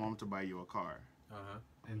get your mom to buy you a car.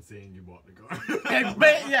 and saying you bought the car.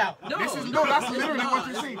 Yeah. No, This is no, that's it's literally not. what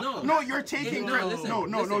you're saying. No, you're taking No, credit. listen, No,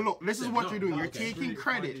 listen, look. This is listen, what no. you're doing. You're Okay. taking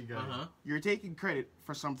credit. Uh-huh. You're taking credit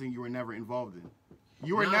for something you were never involved in.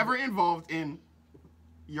 You were No. never involved in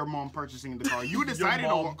your mom purchasing the car. You decided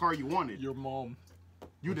on mom. what car you wanted. Your mom.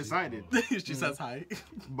 You decided. She says hi.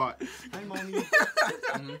 But Hi, mommy.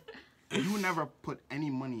 you never put any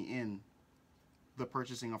money in the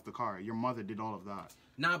purchasing of the car. Your mother did all of that.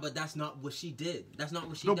 Nah, but that's not what she did. That's not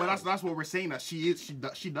what she No, does. but that's what we're saying that she does.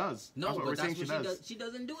 No, that's what but we're that's saying what she does. She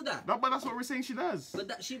doesn't do that. No, but that's what we're saying she does. But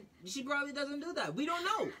that she probably doesn't do that. We don't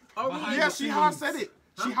know. Are we? Behind Yeah, the she has scenes. said it.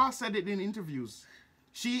 She has said it in interviews.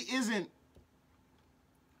 She isn't.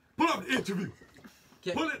 Put up the interview.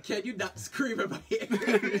 Can you not scream in my ear?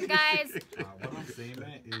 Guys, What I'm saying,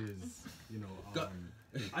 man, is, you know, Go-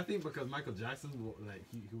 I think because Michael Jackson, like,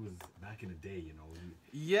 he was back in the day, you know.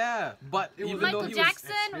 Yeah, but It was- even though Michael he Jackson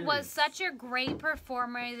was experienced. such a great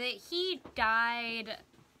performer that he died,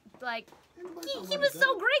 like, he was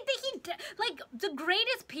so great that he, like, the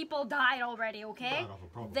greatest people died already, okay? Died off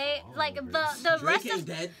of propofol. They, I don't like, know, the Drake rest ain't of,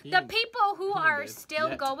 dead. the people who are dead still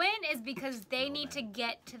yet. going is because they need to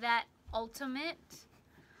get to that ultimate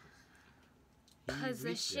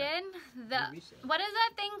position. What is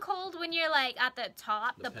that thing called when you're, like, at the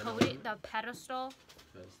top, The the pedestal. pedestal?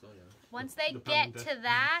 Pedestal, yeah. Once they The get pedestal. to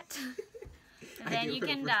that, then give you her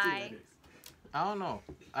can the die. I don't know.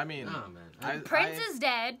 I mean, Nah, man. Prince is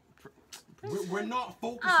dead. We're not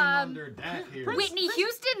focusing on their dad here. Whitney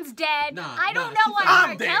Houston's dead. Nah, I don't nah, know why I'm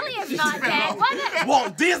R. dead. Kelly is not dead. What the,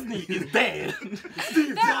 Walt Disney is dead.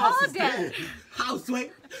 they're all dead. How, Sway?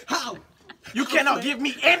 How? You cannot give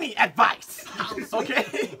me any advice. How, Sway?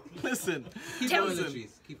 Okay? Listen. Keep Tell going, me. Latrese.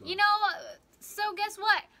 Keep going. You know, so guess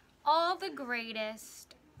what? All the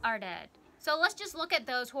greatest are dead. So let's just look at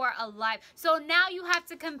those who are alive. So now you have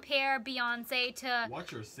to compare Beyonce to...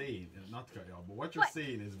 What you're saying, and not to cut you off, but what you're What?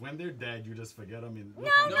 saying is when they're dead, you just forget them. And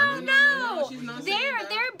No. she's not saying that.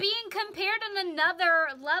 They're being compared on another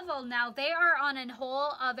level now. They are on a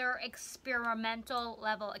whole other experimental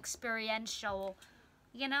level, experiential,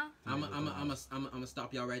 you know? I'm gonna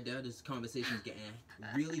stop y'all right there. This conversation's getting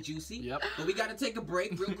really juicy. Yep. But we gotta take a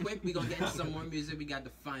break real quick. We're gonna get into some more music. We got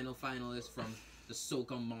the final finalists from the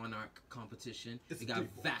Soca Monarch competition. We got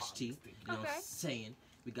Vashti. You know what Okay. I'm saying?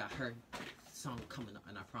 We got her song coming up,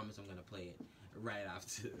 and I promise I'm gonna play it right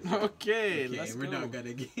after. Okay, let's we're go. not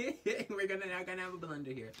gonna get. We're not gonna have a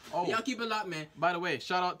blender here. Oh. Y'all keep it locked, man. By the way,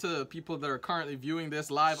 shout out to people that are currently viewing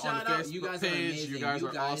this live on Shout the out. Facebook You guys are page. amazing. You guys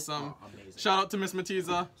are awesome. are amazing. Shout out to Miss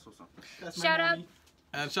Matiza. Shout out.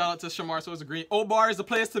 And shout out to Shamar Sosa Green. O-Bar is the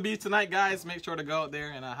place to be tonight, guys. Make sure to go out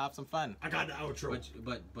there and have some fun. I got the outro.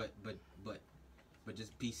 But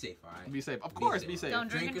just be safe, all right? Be safe. Of course, be safe. Don't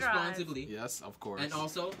drink Drink and drive. responsibly. Yes, of course. And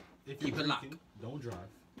also, If keep you're it locked. drinking, don't drive.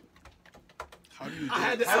 How do you? I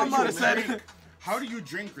had to Somebody outro, man. said, How do you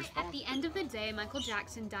drink responsible? At the end of the day, Michael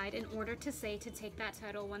Jackson died in order to take that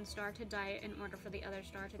title. One star to die in order for the other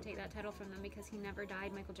star to take that title from them, because he never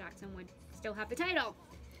died. Michael Jackson would still have the title.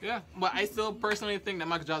 Yeah, but I still personally think that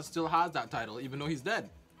Michael Jackson still has that title, even though he's dead.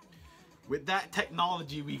 With that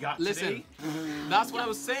technology we got Listen, today. that's what I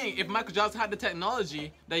was saying. If Michael Jackson had the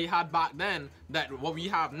technology that he had back then, that what we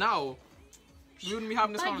have now, we wouldn't be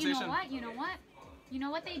having this conversation. You know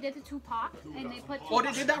what they did to Tupac? And they put Oh,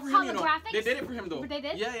 they did that for him, you know. holographics? They did it for him, though. They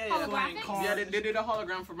did? Yeah. Holographics? Yeah, they did a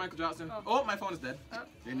hologram for Michael Jackson. Oh, my phone is dead.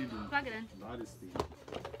 They need to. Plug it in. That is Steve.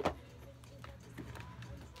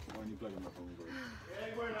 Why you plugging my phone, bro?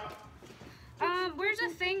 Where's the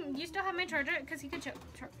thing? You still have my charger? Because he could charge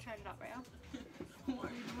it up, right? What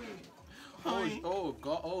are you doing? Oh,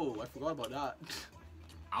 God. Oh, I forgot about that.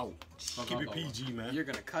 Ouch. Keep it PG, man. You're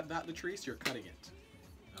going to cut that, Latrese? You're cutting it.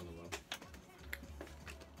 LOL.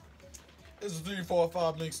 This is 3, 4,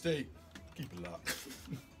 5 mixtape. Keep it locked.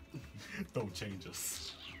 Don't change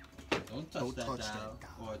us. Don't touch that dial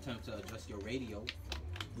or attempt to adjust your radio.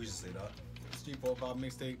 We should say that. It's 3, 4, 5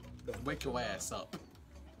 mixtape. Wake your ass up.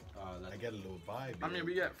 I get a little vibe. I mean,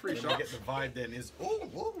 we get free When shots. I get the vibe, then it's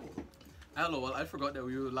oh. LOL, I forgot that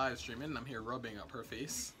we were live streaming and I'm here rubbing up her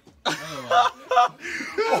face.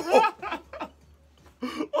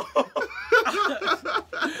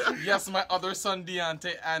 Yes, my other son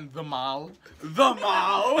Deontay and the Mal. The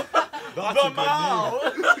Mal! That's the Mal!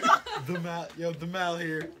 The Mal. Yo, the Mal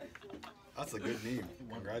here. That's a good name.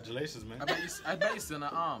 Congratulations, man. I bet you still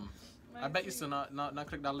not I bet you still not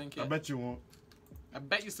click that link yet. I bet you won't. I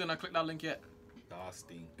bet you still not click that link yet. That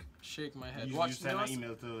stink. Shake my head. You Watch send no, an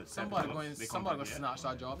email to somebody going they to yeah. snatch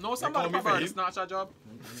that job. No, somebody call me for probably you. snatch that job.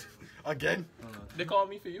 Again? They called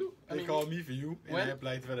me for you. They called me for you, and when? I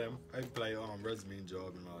applied for them. I applied resume and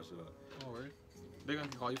job and all that shit. Oh, word. They're gonna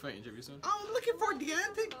call you for an interview soon. I'm looking for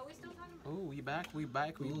Deontay. Are we still talking? Oh, we back.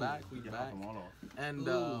 Yeah, come on off. And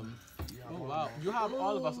oh wow, you have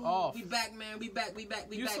all of us off. We back, man. We back.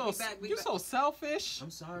 You so selfish.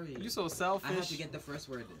 I'm sorry. You so selfish. I have to get the first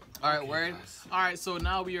word in. All right, word. All right, so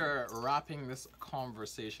now we are wrapping this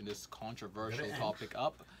conversation, this controversial topic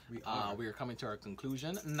up. We are coming to our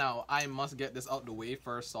conclusion. Now, I must get this out the way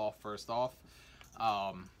first off.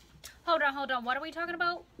 Hold on. What are we talking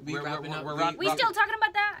about? We We're wrapping up. We still talking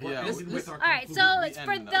about that? Yeah. All right, so it's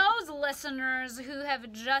for ending up. those listeners who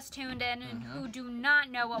have just tuned in and who do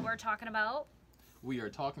not know what we're talking about. We are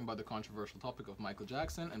talking about the controversial topic of Michael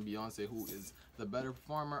Jackson and Beyonce, who is the better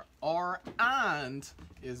performer, and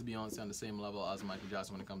is Beyonce on the same level as Michael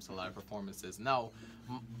Jackson when it comes to live performances? Now,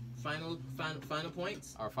 Final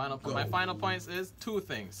points. my final points is two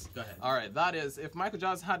things. Go ahead. All right, that is, if Michael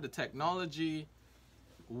Jackson had the technology,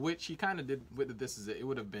 which he kind of did with the This Is It, it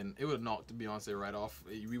would have knocked Beyonce right off.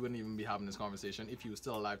 We wouldn't even be having this conversation. If he was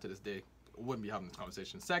still alive to this day, wouldn't be having this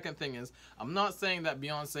conversation. Second thing is, I'm not saying that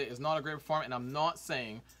Beyonce is not a great performer, and I'm not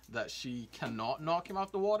saying that she cannot knock him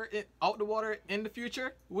out the water in the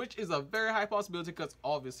future, which is a very high possibility because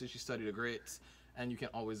obviously she studied the greats, and you can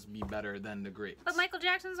always be better than the greats. But Michael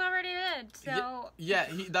Jackson's already did, so... Yeah,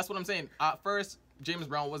 that's what I'm saying. At first, James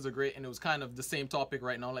Brown was a great, and it was kind of the same topic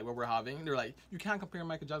right now, like what we're having. They're like, you can't compare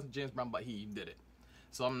Michael Jackson to James Brown, but he did it.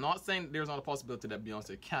 So I'm not saying there's not a possibility that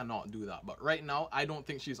Beyonce cannot do that. But right now, I don't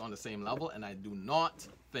think she's on the same level, and I do not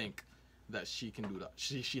think that she can do that.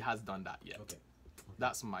 She has done that yet. Okay.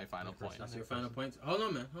 That's my final point. That's your final point. Hold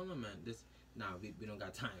on, man. We don't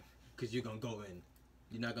got time. Because you're going to go in.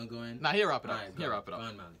 You're not going to go in? Now, here, wrap it up. Right, Here, wrap it up. Go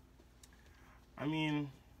on, Molly. I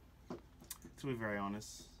mean, to be very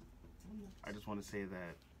honest, I just want to say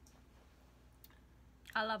that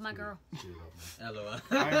I love my girl. LOL.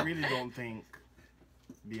 I really don't think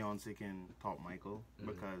Beyonce can top Michael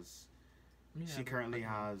because she currently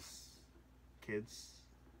has kids,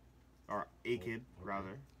 or a kid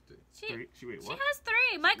rather. She Wait, has what?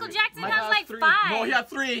 3. Michael Jackson Mike has like 3. 5. No, he had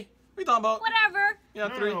 3. What you talking about? Whatever. Yeah,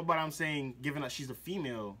 No, 3. no, but I'm saying, given that she's a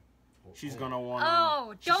female, she's gonna wanna.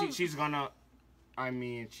 Oh, don't. She's gonna. I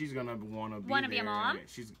mean, she's gonna wanna be. Wanna be a mom?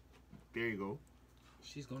 There you go.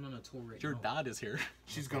 She's going on a tour right Your now. dad is here.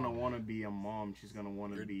 She's gonna wanna be a mom. She's gonna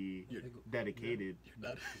wanna be dedicated. Your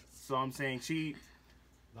dad. So I'm saying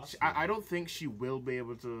I don't think she will be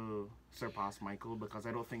able to surpass Michael because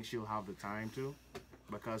I don't think she'll have the time to,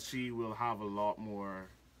 because she will have a lot more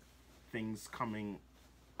things coming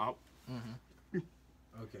up.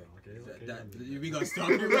 Okay. We gonna stop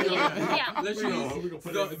here. Yeah. Let's go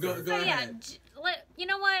So yeah, ahead. you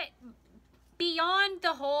know what? Beyond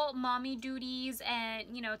the whole mommy duties and,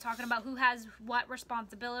 talking about who has what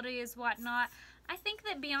responsibilities, whatnot, I think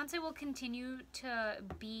that Beyonce will continue to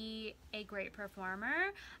be a great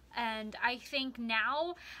performer. And I think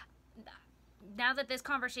now, now that this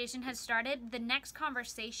conversation has started, the next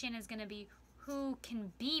conversation is going to be who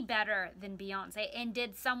can be better than Beyonce, and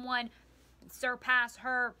did someone surpass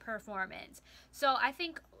her performance? So I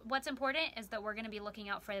think what's important is that we're going to be looking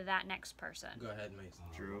out for that next person. Go ahead, Mason.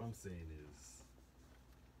 True. What I'm saying is,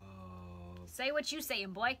 say what you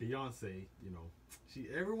saying, boy. Beyonce, you know,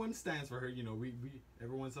 everyone stands for her. You know,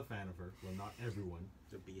 everyone's a fan of her. Well, not everyone.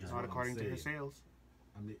 It's not according to her sales.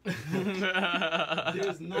 I mean,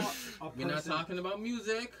 there's not a person. We're not talking about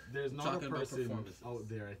music. There's not a person out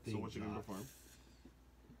there, I think. So what you gonna perform?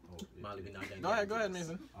 Molly, we're not Go ahead,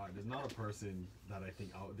 Mason. There's not a person that I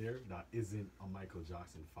think out there that isn't a Michael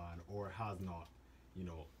Jackson fan or has not, you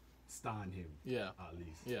know, stan him. Yeah. At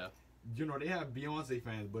least. Yeah. You know, they have Beyonce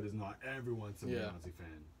fans, but it's not everyone's a Beyonce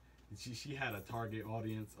fan. She had a target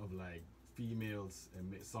audience of like females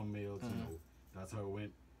and some males. You know, that's how it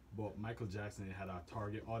went. But Michael Jackson had a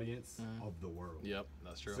target audience of the world. Yep,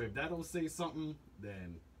 that's true. So if that don't say something,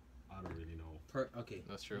 then I don't really know. Okay,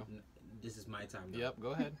 that's true. This is my time now. Yep, go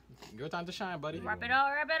ahead. Your time to shine, buddy. Wrap it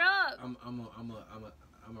up. I'm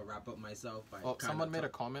a wrap up myself by. Someone made a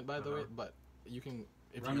comment, by the way, but you can.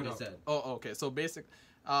 If you know. said. Oh, okay. So shout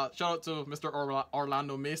out to Mr.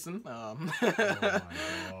 Orlando Mason.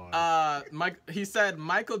 He said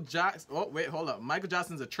Michael Jackson. Oh wait, hold up. Michael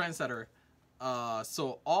Jackson's a trendsetter.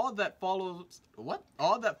 So all that followed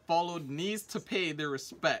needs to pay their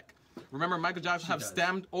respect. Remember, Michael Jackson have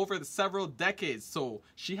stamped over the several decades, so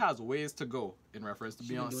she has ways to go in reference to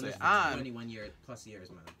Beyonce. And 21 plus years,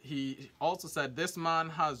 man. He also said this man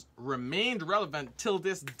has remained relevant till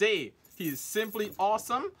this day. He is simply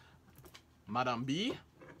awesome. Madame B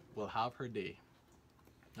will have her day.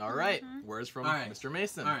 All right, words from Mr.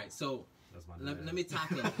 Mason. All right, so let me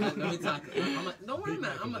tackle. Don't worry,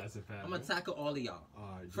 man. I'm gonna tackle all of y'all.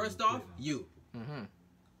 First off, you.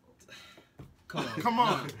 Come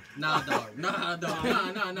on. Nah, dog. Nah.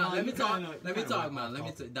 Let me talk, man.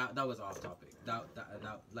 That was off topic. That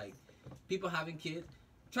like people having kids.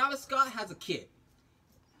 Travis Scott has a kid.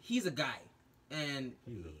 He's a guy, and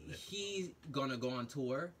he's gonna go on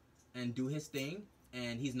tour and do his thing,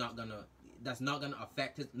 and that's not gonna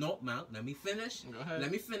affect his. No, man. Let me finish.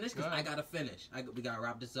 Let me finish because I gotta finish. We gotta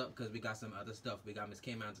wrap this up because we got some other stuff. We got Miss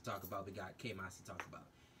Cayman to talk about. We got Cayman to talk about.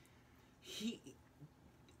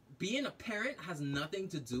 Being a parent has nothing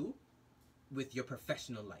to do with your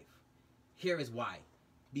professional life. Here is why.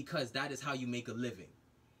 Because that is how you make a living.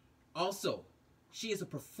 Also, she is a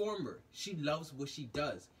performer. She loves what she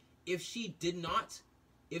does. If she did not,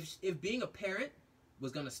 if being a parent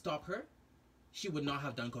was going to stop her, she would not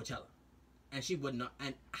have done Coachella. And she would not,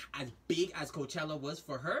 and as big as Coachella was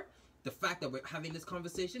for her, the fact that we're having this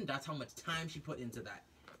conversation, that's how much time she put into that.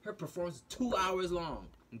 Her performance is 2 hours long,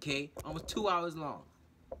 okay? Almost 2 hours long.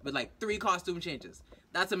 With like 3 costume changes.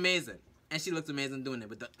 That's amazing. And she looks amazing doing it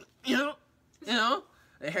with the, you know,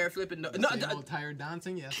 the hair flipping. All tired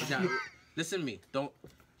dancing, yes. Listen to me.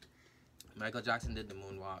 Michael Jackson did the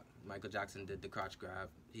moonwalk. Michael Jackson did the crotch grab.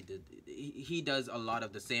 He does a lot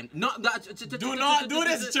of the same. Do not do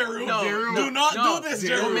this, Jeru. Do not do this,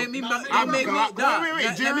 Jeru. I'm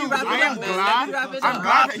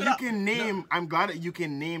glad that you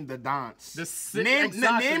can name the dance.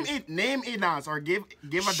 Name a dance or give a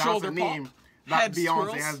dance a name that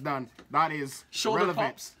Beyonce has done. That is relevant.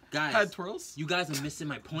 Pops. Guys, head twirls. You guys are missing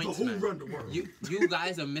my points, man. You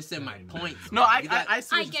guys are missing my points. No, I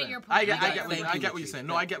get your point. I get what you're saying.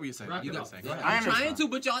 No, I get what you're saying. I'm trying to,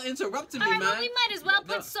 but y'all interrupted me, man. Well, we might as well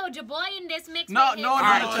put Soulja Boy in this mix. No.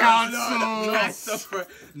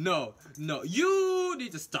 No, you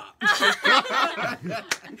need to stop.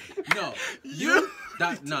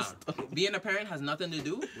 Being a parent has nothing to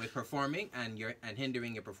do with performing and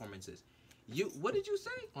hindering your performances. What did you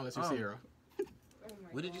say? Unless you see her.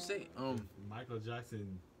 What did you say? Michael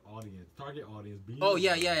Jackson audience, target audience. Oh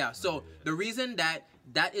yeah. So the reason that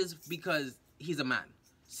is because he's a man.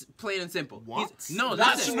 Plain and simple. What?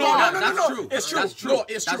 That's true. It's true. That's true.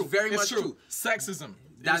 It's That's very much true. Sexism.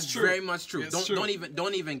 That's very much true.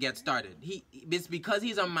 Don't even get started. It's because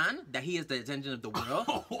he's a man that he is the attention of the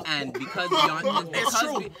world, and because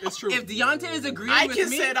it's true. If Deontay is agreeing with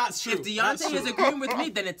me, say that's true. If Deontay is agreeing with me,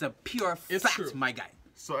 then it's a pure fact, my guy.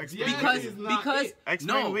 So explain Whitney.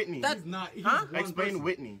 Explain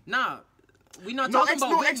Whitney. Nah, we're not talking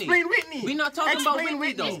about Whitney. Explain Whitney. We're not talking about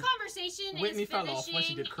Whitney though. This conversation Whitney is fell off when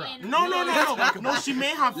she did crap. No, she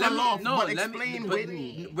may have fell off, but explain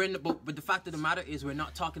Whitney. But the fact of the matter is we're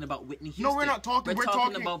not talking about Whitney Houston. No, we're not talking. We're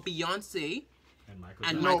talking about Beyonce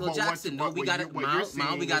And Michael Jackson. No, we gotta, Miles,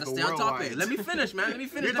 we gotta stay on topic. Let me finish, man. Let me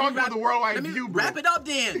finish. You're talking about the worldwide view, bro. Wrap it up,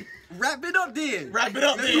 Dan. Wrap it up, Dan. Wrap it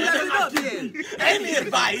up, Dan. Wrap it up, Dan. Any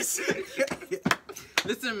advice?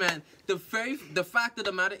 Listen, man. The fact of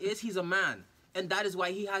the matter is, he's a man, and that is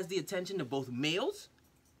why he has the attention of both males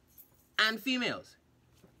and females.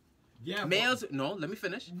 Yeah, males, no, let me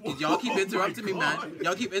finish. Y'all keep interrupting me, man.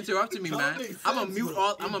 Y'all keep interrupting me, man. I'm gonna mute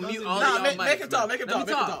all. I'm gonna mute all y'all mics. Make it talk. Make it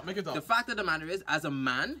talk. Make it talk. The fact of the matter is, as a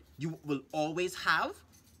man, you will always have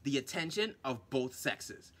the attention of both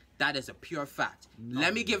sexes. That is a pure fact.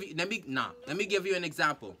 Let me give you an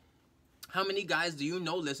example. How many guys do you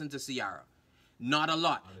know listen to Ciara? Not a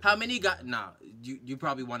lot. How many guys? Nah, you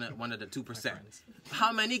probably one of the 2%.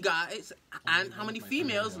 How many guys and how many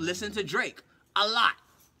females listen to Drake? A lot.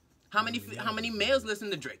 How many males listen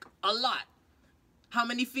to Drake? A lot. How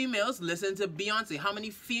many females listen to Beyonce? How many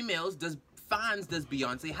fans does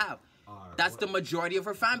Beyonce have? That's the majority of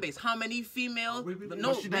her fan base. How many females?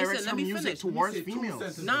 No, listen, let me finish. Towards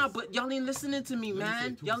females. Nah, but y'all ain't listening to me,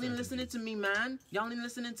 man. Y'all ain't listening to me, man. Y'all ain't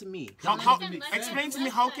listening to me. Explain to me,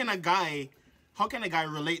 how can a guy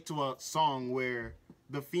relate to a song where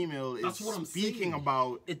the female is speaking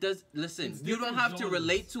about? It does. Listen, you don't have to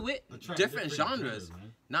relate to it. Different genres.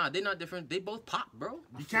 Nah, they're not different. They both pop, bro.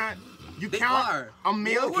 You can't. A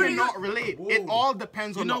male cannot relate. Whoa. It all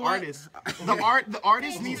depends on the artist. The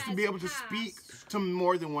artist needs to be able to speak to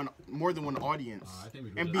more than one audience.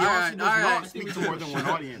 And Beyonce does not speak to more than one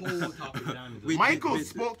audience. Michael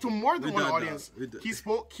spoke to more than one audience. He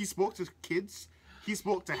spoke to kids. He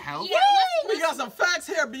spoke to health. Yeah, we got some facts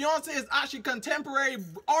here. Beyonce is actually contemporary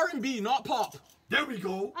R&B, not pop. There we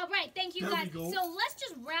go. All right, thank you guys. So let's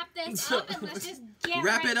just wrap this up and let's just get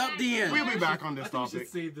wrap it up, Dan. We'll be back on this topic. We should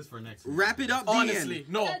save this for next week. Wrap it up, honestly.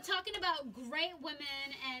 No. So talking about great women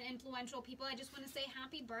and influential people, I just want to say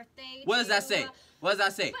happy birthday. What does that say? What does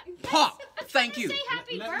that say? Pop. Thank you. Say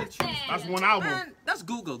happy birthday. That's one album. Man, that's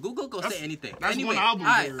Google. Google go say anything. That's anyway, one album.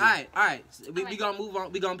 All right. We gonna move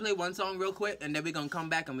on. We gonna play one song real quick, and then we gonna come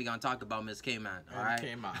back and we gonna talk about Miss Cayman. All right.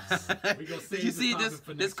 Cayman. Did you see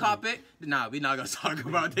this topic? Nah, we not gonna talk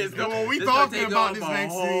about this. No, we talking about this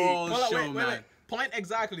next week. Wait. Point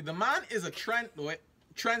exactly. The man is a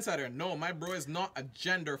trendsetter. No, my bro is not a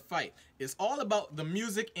gender fight. It's all about the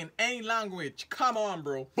music in any language. Come on,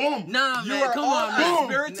 bro. Boom. Nah, you man. are Come all on, man. a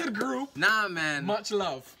spirited group. Nah, man. Much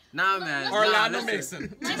love. Nah, man. Orlando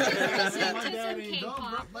Mason.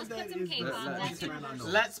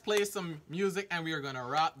 Let's play some music and we are gonna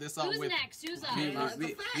wrap this up. Who's with next? Who's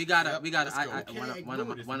we got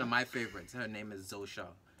one of my favorites. Her name is Zosha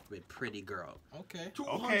with Pretty Girl. Okay.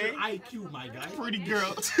 200 IQ, my guy. Pretty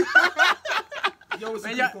Girl. Yo, it's a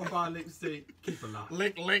people about mixtape. Keep it locked.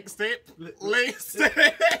 Link state. It's a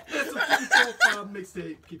people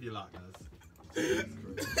mixtape. Keep it locked, guys.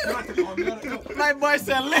 My boy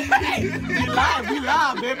said, we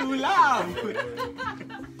live, baby, we live.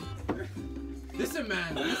 Listen,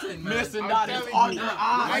 man. Listen, that is on your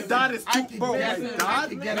eyes. My dad is too, bro. My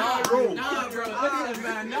dad, get out, bro. Nah, bro. Listen,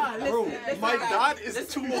 man. Nah, listen. Bro, my dad is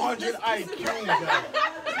 200 IQ, guy.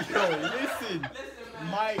 Yo, listen.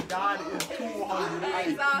 My dad is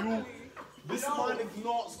 200 IQ. This man is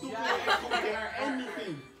not stupid. He can't get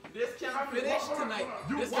anything. This can't finish tonight.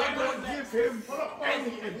 You don't give him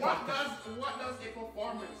any advice. What does a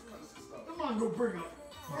performance consist of? Come on, go bring up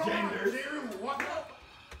gender.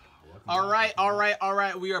 All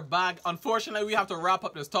right. We are back. Unfortunately, we have to wrap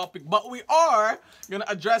up this topic, but we are gonna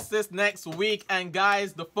address this next week. And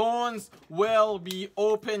guys, the phones will be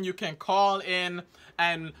open. You can call in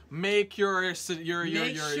and make your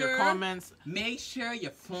comments. Make sure your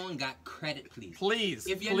phone got credit, please. Please.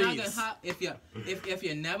 If you're not gonna have, if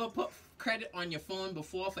you never put credit on your phone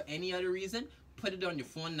before for any other reason, put it on your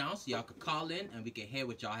phone now so y'all could call in and we can hear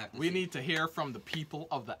what y'all have to say. We need to hear from the people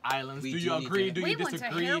of the islands. Do you agree? Do you disagree? We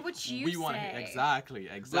want to hear what you say. Exactly.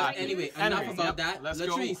 Well, anyway, enough about that.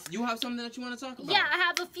 Latrese, you have something that you want to talk about? Yeah, I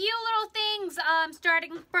have a few little things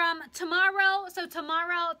starting from tomorrow. So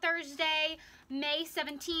tomorrow, Thursday, May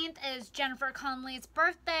 17th is Jennifer Conley's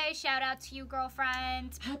birthday. Shout out to you,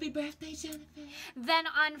 girlfriend. Happy birthday, Jennifer. Then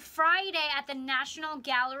on Friday at the National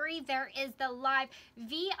Gallery, there is the live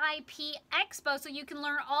VIP Expo. So you can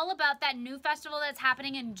learn all about that new festival that's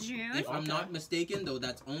happening in June. If I'm not mistaken, though,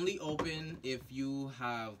 that's only open if you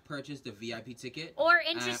have purchased a VIP ticket. Or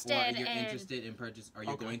interested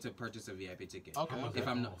you're going to purchase a VIP ticket. Okay. If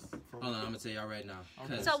I'm not, hold on, I'm going to tell y'all right now.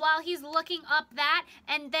 So while he's looking up that,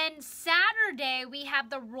 and then Saturday, Saturday, we have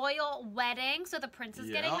the royal wedding. So the prince is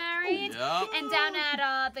getting married. And down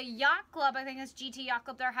at the yacht club, I think it's GT Yacht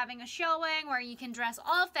Club, they're having a showing where you can dress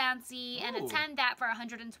all fancy and attend that for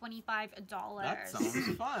 $125. That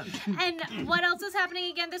sounds fun. And what else is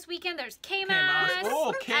happening again this weekend? There's Cayman.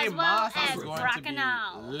 Oh, as well as is going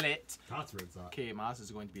Braccanal. to be lit. That's where it's at. K-Mas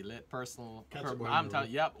is going to be lit. I'm telling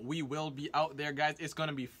you, yep, we will be out there, guys. It's going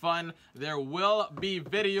to be fun. There will be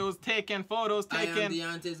videos taken, photos taken. I Am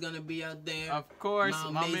Beyonce's going to be out there. Of course.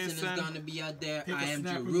 Mason is going to be out there. Take I a Am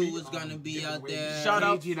snap of Jeru me, is going to be out there. Shout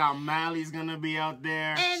out. Mali's going to be out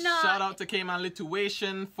there. And shout out to Cayman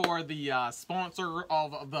Lituation for the sponsor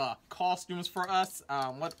of the costumes for us.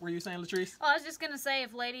 What were you saying, Latrese? I was just going to say,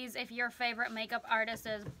 if your favorite makeup artist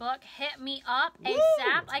is book, hit me up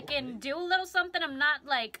ASAP. I can do a little something. I'm not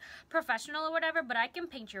like professional or whatever, but I can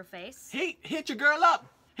paint your face. Hit your girl up.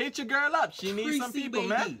 Hit your girl up. She needs some people,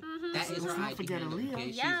 man. That is her ID.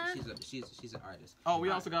 Okay? Yeah. She's an artist. Oh, we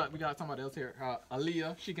got somebody else here.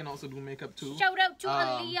 Aaliyah. She can also do makeup too. Shout out to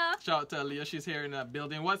Aaliyah. Shout out to Aaliyah. She's here in that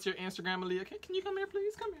building. What's your Instagram, Aaliyah? Can you come here,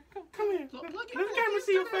 please? Come here. Come here. Let me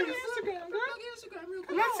see your face. Instagram real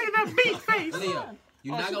quick. Let's see that big face. Aaliyah,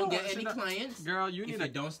 you're not gonna get any clients. Girl, you need if you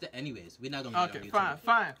don't anyways, we're not gonna get on YouTube.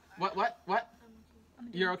 Fine. What?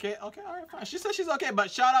 You're okay? Okay, all right, fine. She said she's okay, but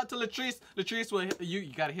shout out to Latrese. Latrese,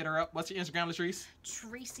 you gotta hit her up. What's your Instagram, Latrese?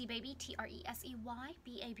 Tracy Baby, TRESEY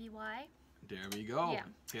BABY. There we go. Yeah.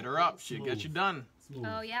 Hit her up. She'll get you done.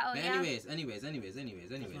 Oh yeah. Anyways,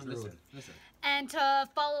 listen. And to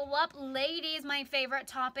follow up, ladies, my favorite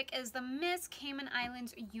topic is the Miss Cayman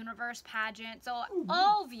Islands Universe pageant. So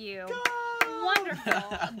all of you wonderful,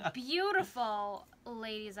 beautiful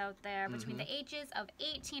ladies out there between the ages of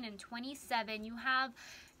 18 and 27, you have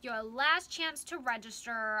your last chance to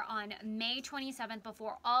register on May 27th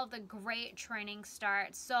before all of the great training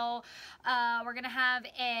starts. So we're going to have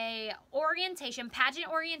a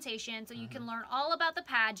pageant orientation, so you can learn all about the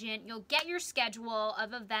pageant. You'll get your schedule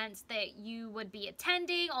of events that you would be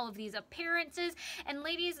attending, all of these appearances. And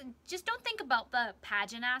ladies, just don't think about the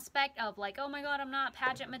pageant aspect of like, oh my God, I'm not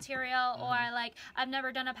pageant material, or like, I've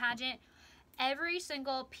never done a pageant. Every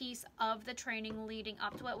single piece of the training leading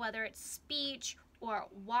up to it, whether it's speech or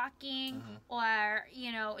walking or,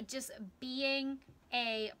 just being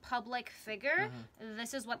a public figure,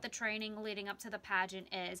 this is what the training leading up to the pageant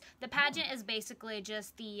is. The pageant is basically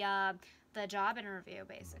just the job interview,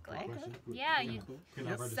 basically. Yeah. Can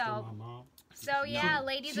I register my mom? So yeah,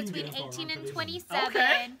 ladies between 18 and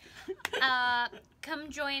 27, come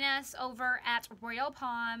join us over at Royal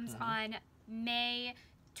Palms on May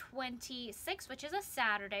 26th, which is a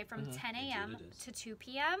Saturday, from 10 a.m. to 2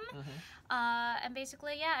 p.m. And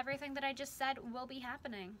basically, everything that I just said will be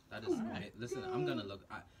happening. That is right. Listen, I'm gonna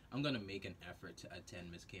make an effort to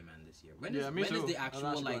attend Miss Cayman this year. When is the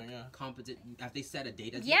actual competition? Have they set a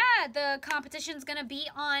date? The competition's gonna be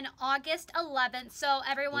on August 11th. So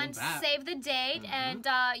everyone save the date, and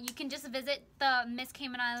you can just visit the Miss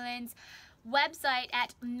Cayman Islands website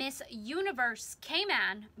at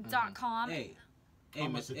MissUniverseCayman.com. Hey,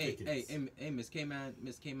 Miss Cayman.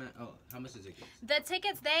 Oh, how much is it? The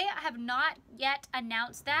tickets, they have not yet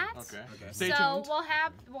announced that. Okay. Stay tuned. We'll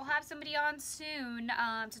have somebody on soon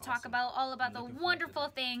to talk about all about the wonderful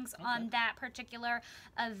things on that particular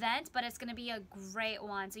event. But it's gonna be a great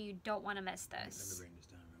one, so you don't want to miss this. Let me bring this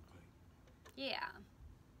down real quick. Yeah.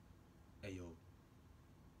 Hey yo,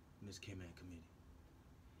 Miss Cayman committee.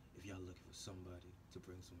 If y'all looking for somebody to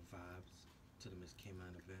bring some vibes to the Miss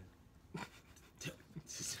Cayman event.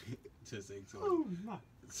 to say to oh my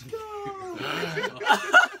God.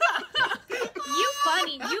 You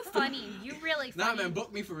funny. You really funny. Nah, man,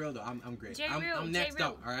 book me for real though. I'm great. I'm next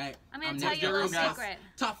up. All right. I'm gonna tell you a little secret.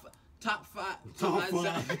 Top five.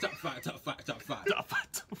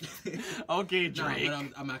 Okay, Drake. No,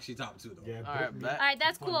 but I'm actually top 2 though. Yeah, all right,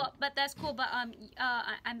 that's cool. But I'm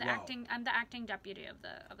the acting deputy of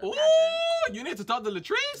the Ooh, pageant. you need to talk to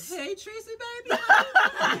Latrese. Hey, Tracy, baby.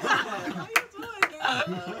 How you doing,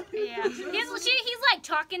 girl? Yeah, he's like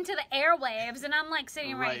talking to the airwaves, and I'm like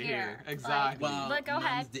sitting right here. Exactly. Well, but go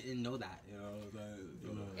ahead. Didn't know that.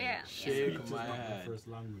 Yeah. Shake my head. First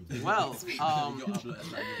language. Well,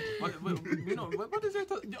 what is it?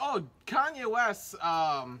 Kanye West.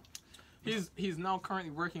 He's now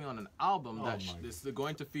currently working on an album that is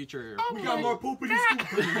going to feature. We got more poop in the scoop.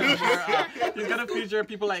 He's gonna feature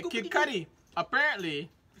people like Kid Cudi. Apparently,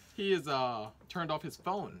 he is turned off his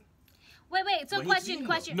phone. Wait. So question.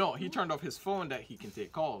 No, he turned off his phone that he can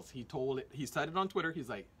take calls. He said it on Twitter. He's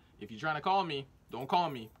like, if you're trying to call me, don't call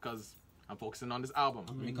me because I'm focusing on this album.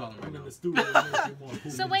 Let me call him right now.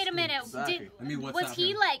 So wait a minute. Exactly. Was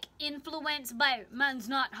he like influenced by Man's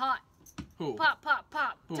Not Hot? Who?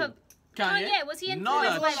 Pop. Who? To Kanye? was he Not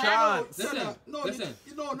influenced a by that? chance. Listen.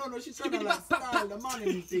 No, she's trying to like style the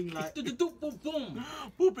money thing like. Boom.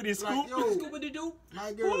 Poopity scoop. Like, yo, Scoopity doo.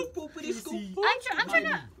 my girl, Poopity scoop. I'm trying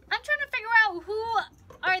to figure out who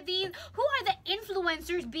are the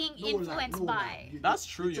influencers being influenced by. That's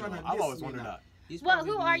true, you know. I've always wondered that. Well,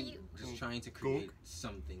 who are you? Just trying to create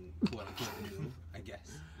something quote unquote new, I guess.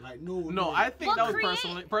 Like no, I think that was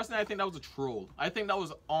create- personally. I think that was a troll. I think that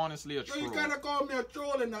was honestly a Yo, troll. you kind of call me a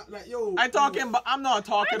troll and that, like, yo. I'm talking, but I'm not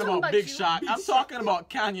talking talking about about Big you. Shot. Big I'm Shot, talking yeah. about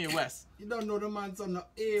Kanye West. You don't know the man's on the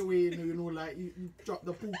airway, you know, like you drop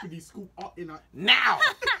the poopity scoop up in a. Now.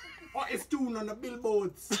 It's tune on the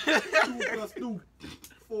billboards. 2 + 2,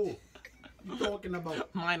 4. You talking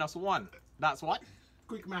about -1. That's what?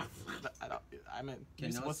 quick math? I mean, Can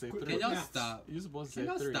you're supposed to say y'all- 3. Can y'all Maths. stop? You're supposed to Can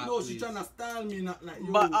say y'all 3. stop? No, please. she's trying to style me, not like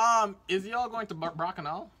yo. But is y'all going to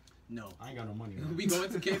Braccanal? No. I ain't got no money. We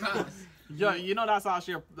going to Cayman. Yeah, you know that's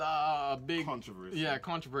actually a big Controversy.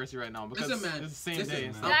 controversy right now because Listen, man. it's the same listen, day.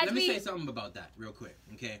 And stuff. Glad let me we- say something about that real quick,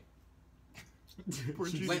 okay?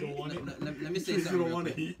 She Wait, don't want it. let me say She something don't real want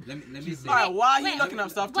quick. to eat. Let me say. All right, why are Wait, you looking up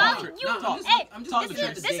stuff? Well, Talk to you, her. I'm Talk. just- hey, I'm just talk looking to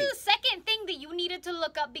at this the is date. the second thing that you needed to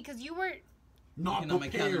look up because you were. Not Looking on my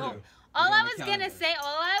prepared. calendar. All Look I on my was calendar.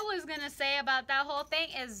 gonna say about that whole thing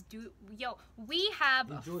is, we have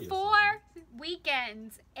Enjoy yourself. 4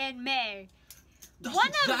 weekends in May. That's One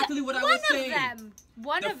exactly of what I one was of saying. them.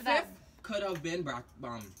 One The of them. 5th could have been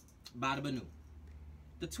Badabanu.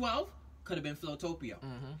 The 12th could have been Flowtopia.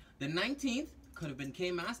 The 19th could have been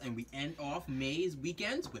K-Mass, and we end off May's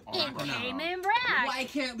weekends with In Braccanal. Cayman Brack. Why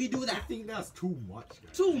can't we do I that? think that's too much,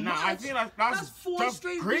 guys. Too Nah, much. I think that's That's 4 that's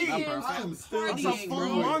straight great. weekends. I am still That's a partying, full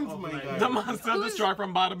bro. month, my guy. The monster destroyed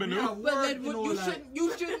from Badabanu. Yeah, But work, then you know, you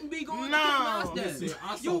like, shouldn't be going No. to K-Mass then. Listen,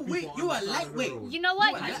 I saw You weak. people You on a the side of the lightweight. road. You know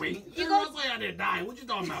what? Wait, You you go. go say I didn't die. What you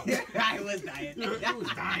talking about? I was dying. I was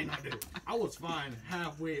dying out there. I was fine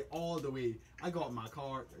halfway, all the way. I got my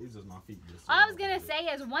car. It was just my feet. Just All I was gonna say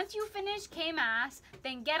is once you finish K-Mass,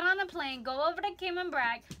 then get on a plane, go over to Cayman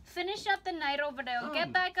Brack, finish up the night over there,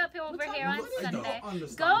 get back up here over here on look, I don't Sunday,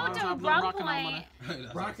 understand. go I to don't Rum Braccanal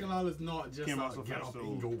Point. Braccanal is not just Came a out so get fast, up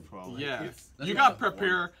and go. Yeah, It's- you got to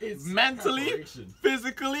prepare It's mentally, preparation.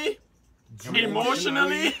 physically,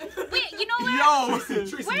 emotionally. Wait, you know what? Yo,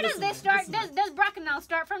 Tracy, Where does listen, this start? listen. Does Braccanal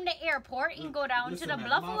start from the airport and go down Listen, to the man,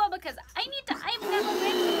 Bluffalo? Because I've never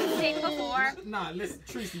been to the state before. Nah, listen,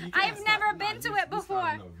 Tracy. You I've can't never start- been nah, to you- it you before.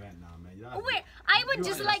 starting an event now, man. You have- Wait, I would You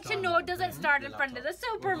just are like to starting know, an does it event. start in front of the Braccanal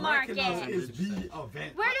supermarket? is the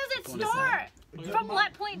event. Where does it Listen, start? From My-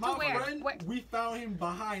 what point to my where? friend, Where? we found him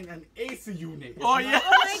behind an AC unit. It's Oh, not- yeah. Oh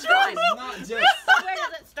my god! It's not just. Where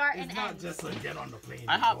does it start and It's not end? just a get on the plane.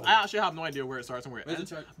 I and go. actually have no idea where it starts and where it Where's it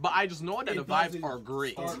ends, start? but I just know that the It vibes doesn't are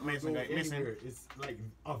great. start Mason, or go Mason. anywhere. It's like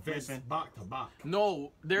events Mason. back to back.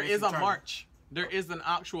 No, there is Listen, a Charlie. march. There is an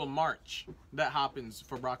actual march that happens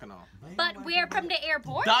for Braccanal. But we're from the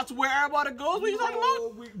airport? That's where everybody goes. What are you talking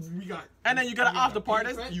about? We got. And then you got we after a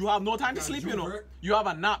parties. pay You have no time to got sleep. You know, Jubert. you have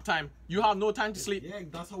a nap time. You have no time to sleep. Yeah,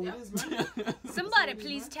 that's how it is, man. Somebody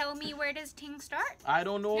please tell me where does thing start? I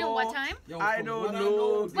don't know. And what time? Yo, I from don't what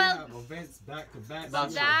know. They Well- have events back to back. Well,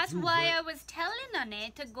 That's that's why I was telling on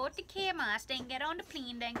it to go to K-Mass, then get on the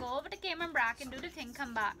plane, then go over to Cayman Brack and do the thing,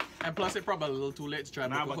 come back. And plus, it's probably a little too late to try to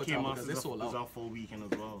Nah, book a but hotel Cayman because is it's sold a out. full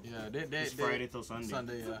weekend as well. Yeah, It's Friday till Sunday.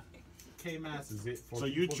 Sunday, yeah. K-Mass is it for So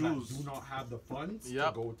you people choose. that do not have the funds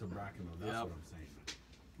Yep. to go to Braccanal. That's Yep. what I'm saying.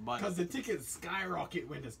 But Because the tickets skyrocket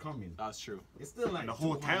when it's coming. that's true. It's still like The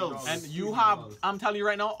hotels. $200, And you have, $300. I'm telling you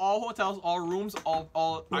right now, all hotels, all rooms,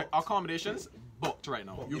 all accommodations booked right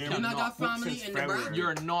now. You Yeah. You not got cannot. family since in the February. Brack?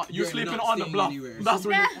 You're not. You're You're sleeping not on the staying bluff. anywhere. That's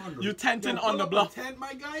what Yeah. you tenting Yo, on pull the up a bluff. tent,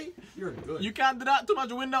 my guy. You're good. You can't do that. Too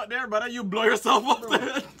much wind out there, brother. You blow yourself up Bro,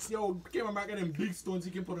 there. yo, came back and them big stones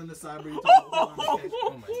you can put on the side. Bro, you talking about, Oh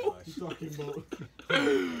my gosh. you talking about.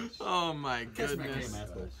 Oh my Catch my goodness. K-Mass,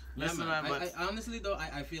 though. Yeah, Listen, man. man, but I honestly though,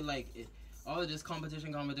 I feel like all of this competition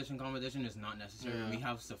is not necessary. Yeah. We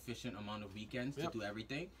have sufficient amount of weekends Yep. to do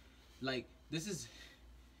everything. Like this is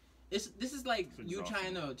like It's you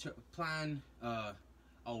exhausting. trying to plan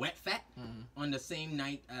a wet fete Mm-hmm. on the same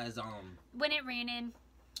night as When it raining,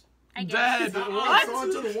 I guess. dead. It's What?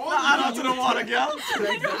 on to the water. Add on to the water, girl.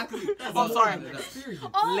 exactly. Oh, sorry. Experience.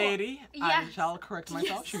 Oh, Lady, I yes. shall correct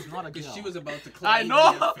myself. Yes. She's not a girl. Because she was about to I climb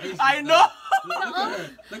know. in your face I and know. stuff. Look at her.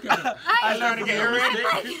 Look at her. I learned to get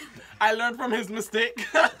mistake. I learned from his mistake.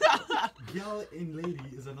 Girl and lady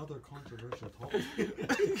is another controversial topic.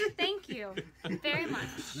 Thank you very much.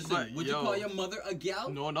 Listen, But, would yo. you call your mother a gal?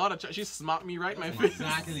 No, not a she smacked me right in my face.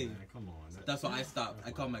 Exactly. Man, come on. That's why I stopped.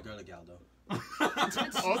 I call my girl a gal though.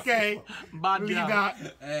 Okay. Bad Leave job. that.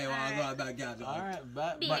 Hey, well, I got that guy. All right,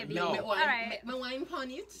 but Baby. no. All right. My wine,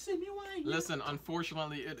 honey. Send me wine. Listen,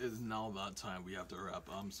 unfortunately, it is now that time we have to wrap.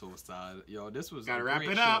 I'm so sad. Yo, this was Gotta a wrap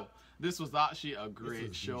great it show. up. This was actually a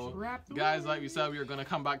great show. Wrap it Guys, up. like we said, we were going to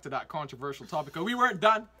come back to that controversial topic. We weren't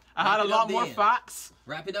done. I had a Wrap it lot up more then. facts.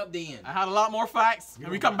 Wrap it up then. I had a lot more facts. And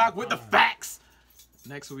we come back with the facts.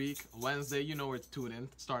 Next week, Wednesday, you know where to tune in.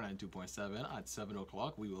 Star 92.7 at 7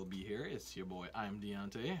 o'clock. We will be here. It's your boy, I'm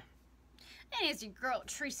Deontay. And it's your girl,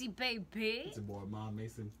 Tracy, baby. It's your boy, Mom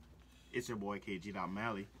Mason. It's your boy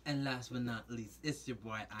KG.Malley. And last but not least, it's your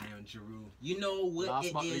boy, I am Jeru. You know what Last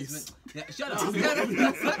it but is. least. Yeah, shut up.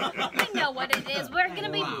 We know what it is. We're going to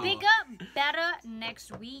be Wow. bigger, better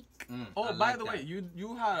next week. Oh, I by like the that. way,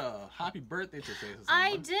 you had a happy birthday to say to someone.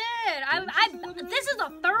 I did. This is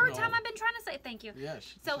the third time I've been trying to say thank you. Yeah.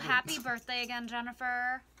 So happy birthday again,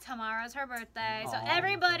 Jennifer. Tomorrow's her birthday. So Aw,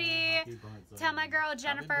 everybody, happy birthday. tell my girl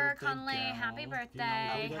Jennifer birthday, Conley, girl. happy birthday.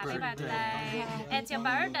 Happy Happy birthday. birthday. It's your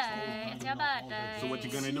birthday. It's your birthday. So what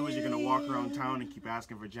you're gonna do is you're gonna walk around town and keep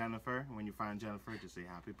asking for Jennifer. When you find Jennifer, just say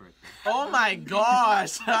happy birthday. Oh my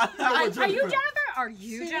gosh. Are you Jennifer? Are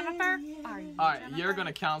you Jennifer? Are you All right, Jennifer? you're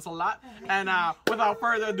gonna cancel that. And without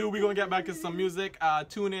further ado, we're gonna get back to some music.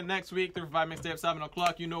 Tune in next week, 35 mixtape, 7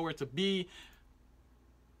 o'clock. You know where to be.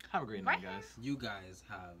 Have a great night, guys. You guys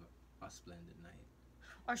have a splendid night.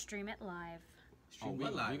 Or stream it live. Stream We're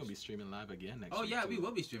what live? gonna be streaming live again next Oh week. yeah, too. we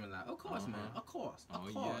will be streaming live. Of course, man. Of course. Of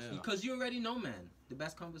Oh, course. yeah. Because you already know, man. The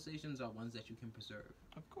best conversations are ones that you can preserve.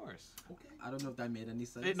 Of course. I don't know if that made any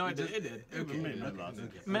sense. It did. just- It did. Okay. made Okay. lots of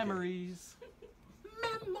Okay. sense. Memories.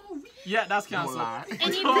 Memories. Yeah, that's Don't canceled. lie.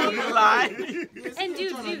 And you Don't do- lie. And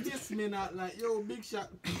dude, trying to diss me not like, yo, Big Shot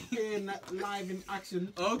playing that live in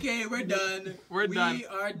action. Okay, we're done. We're done. We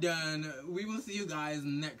are done. We will see you guys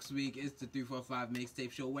next week. It's the 345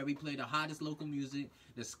 Mixtape Show where we play the hottest local music,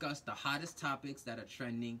 discuss the hottest topics that are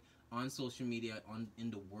trending on social media in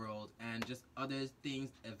the world, and just other things,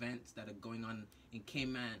 events that are going on in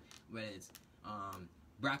Cayman, whether it's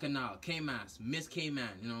Braccanal, Cayman, Miss Cayman,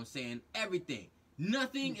 you know what I'm saying? Everything.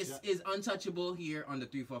 Nothing is untouchable here on the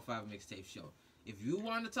 345 Mixtape Show. If you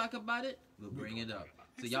want to talk about it, we'll bring it up.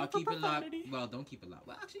 So y'all keep it locked. Well, don't keep it locked.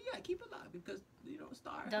 Well, actually, yeah, keep it locked because, you know,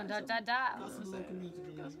 Star. Dun, dun, has dun, dun. some- you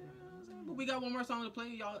know what I'm saying? But we got one more song to play.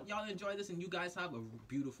 Y'all enjoy this, and you guys have a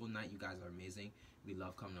beautiful night. You guys are amazing. We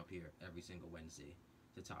love coming up here every single Wednesday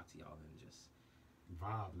to talk to y'all and just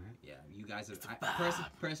Vibe, man. yeah. You guys are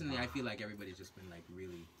personally, I feel like everybody's just been like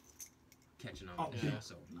really catching on with the yeah. show.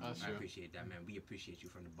 So That's I true. appreciate that, man. We appreciate you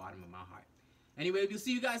from the bottom of my heart. Anyway, we'll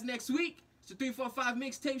see you guys next week. It's the 345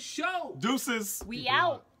 Mixtape Show. Deuces. We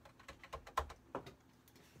out.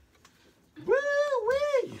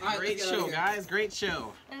 All right, Great let's get out of show, here. guys. Great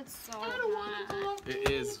show. It's so hot. It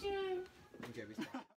is.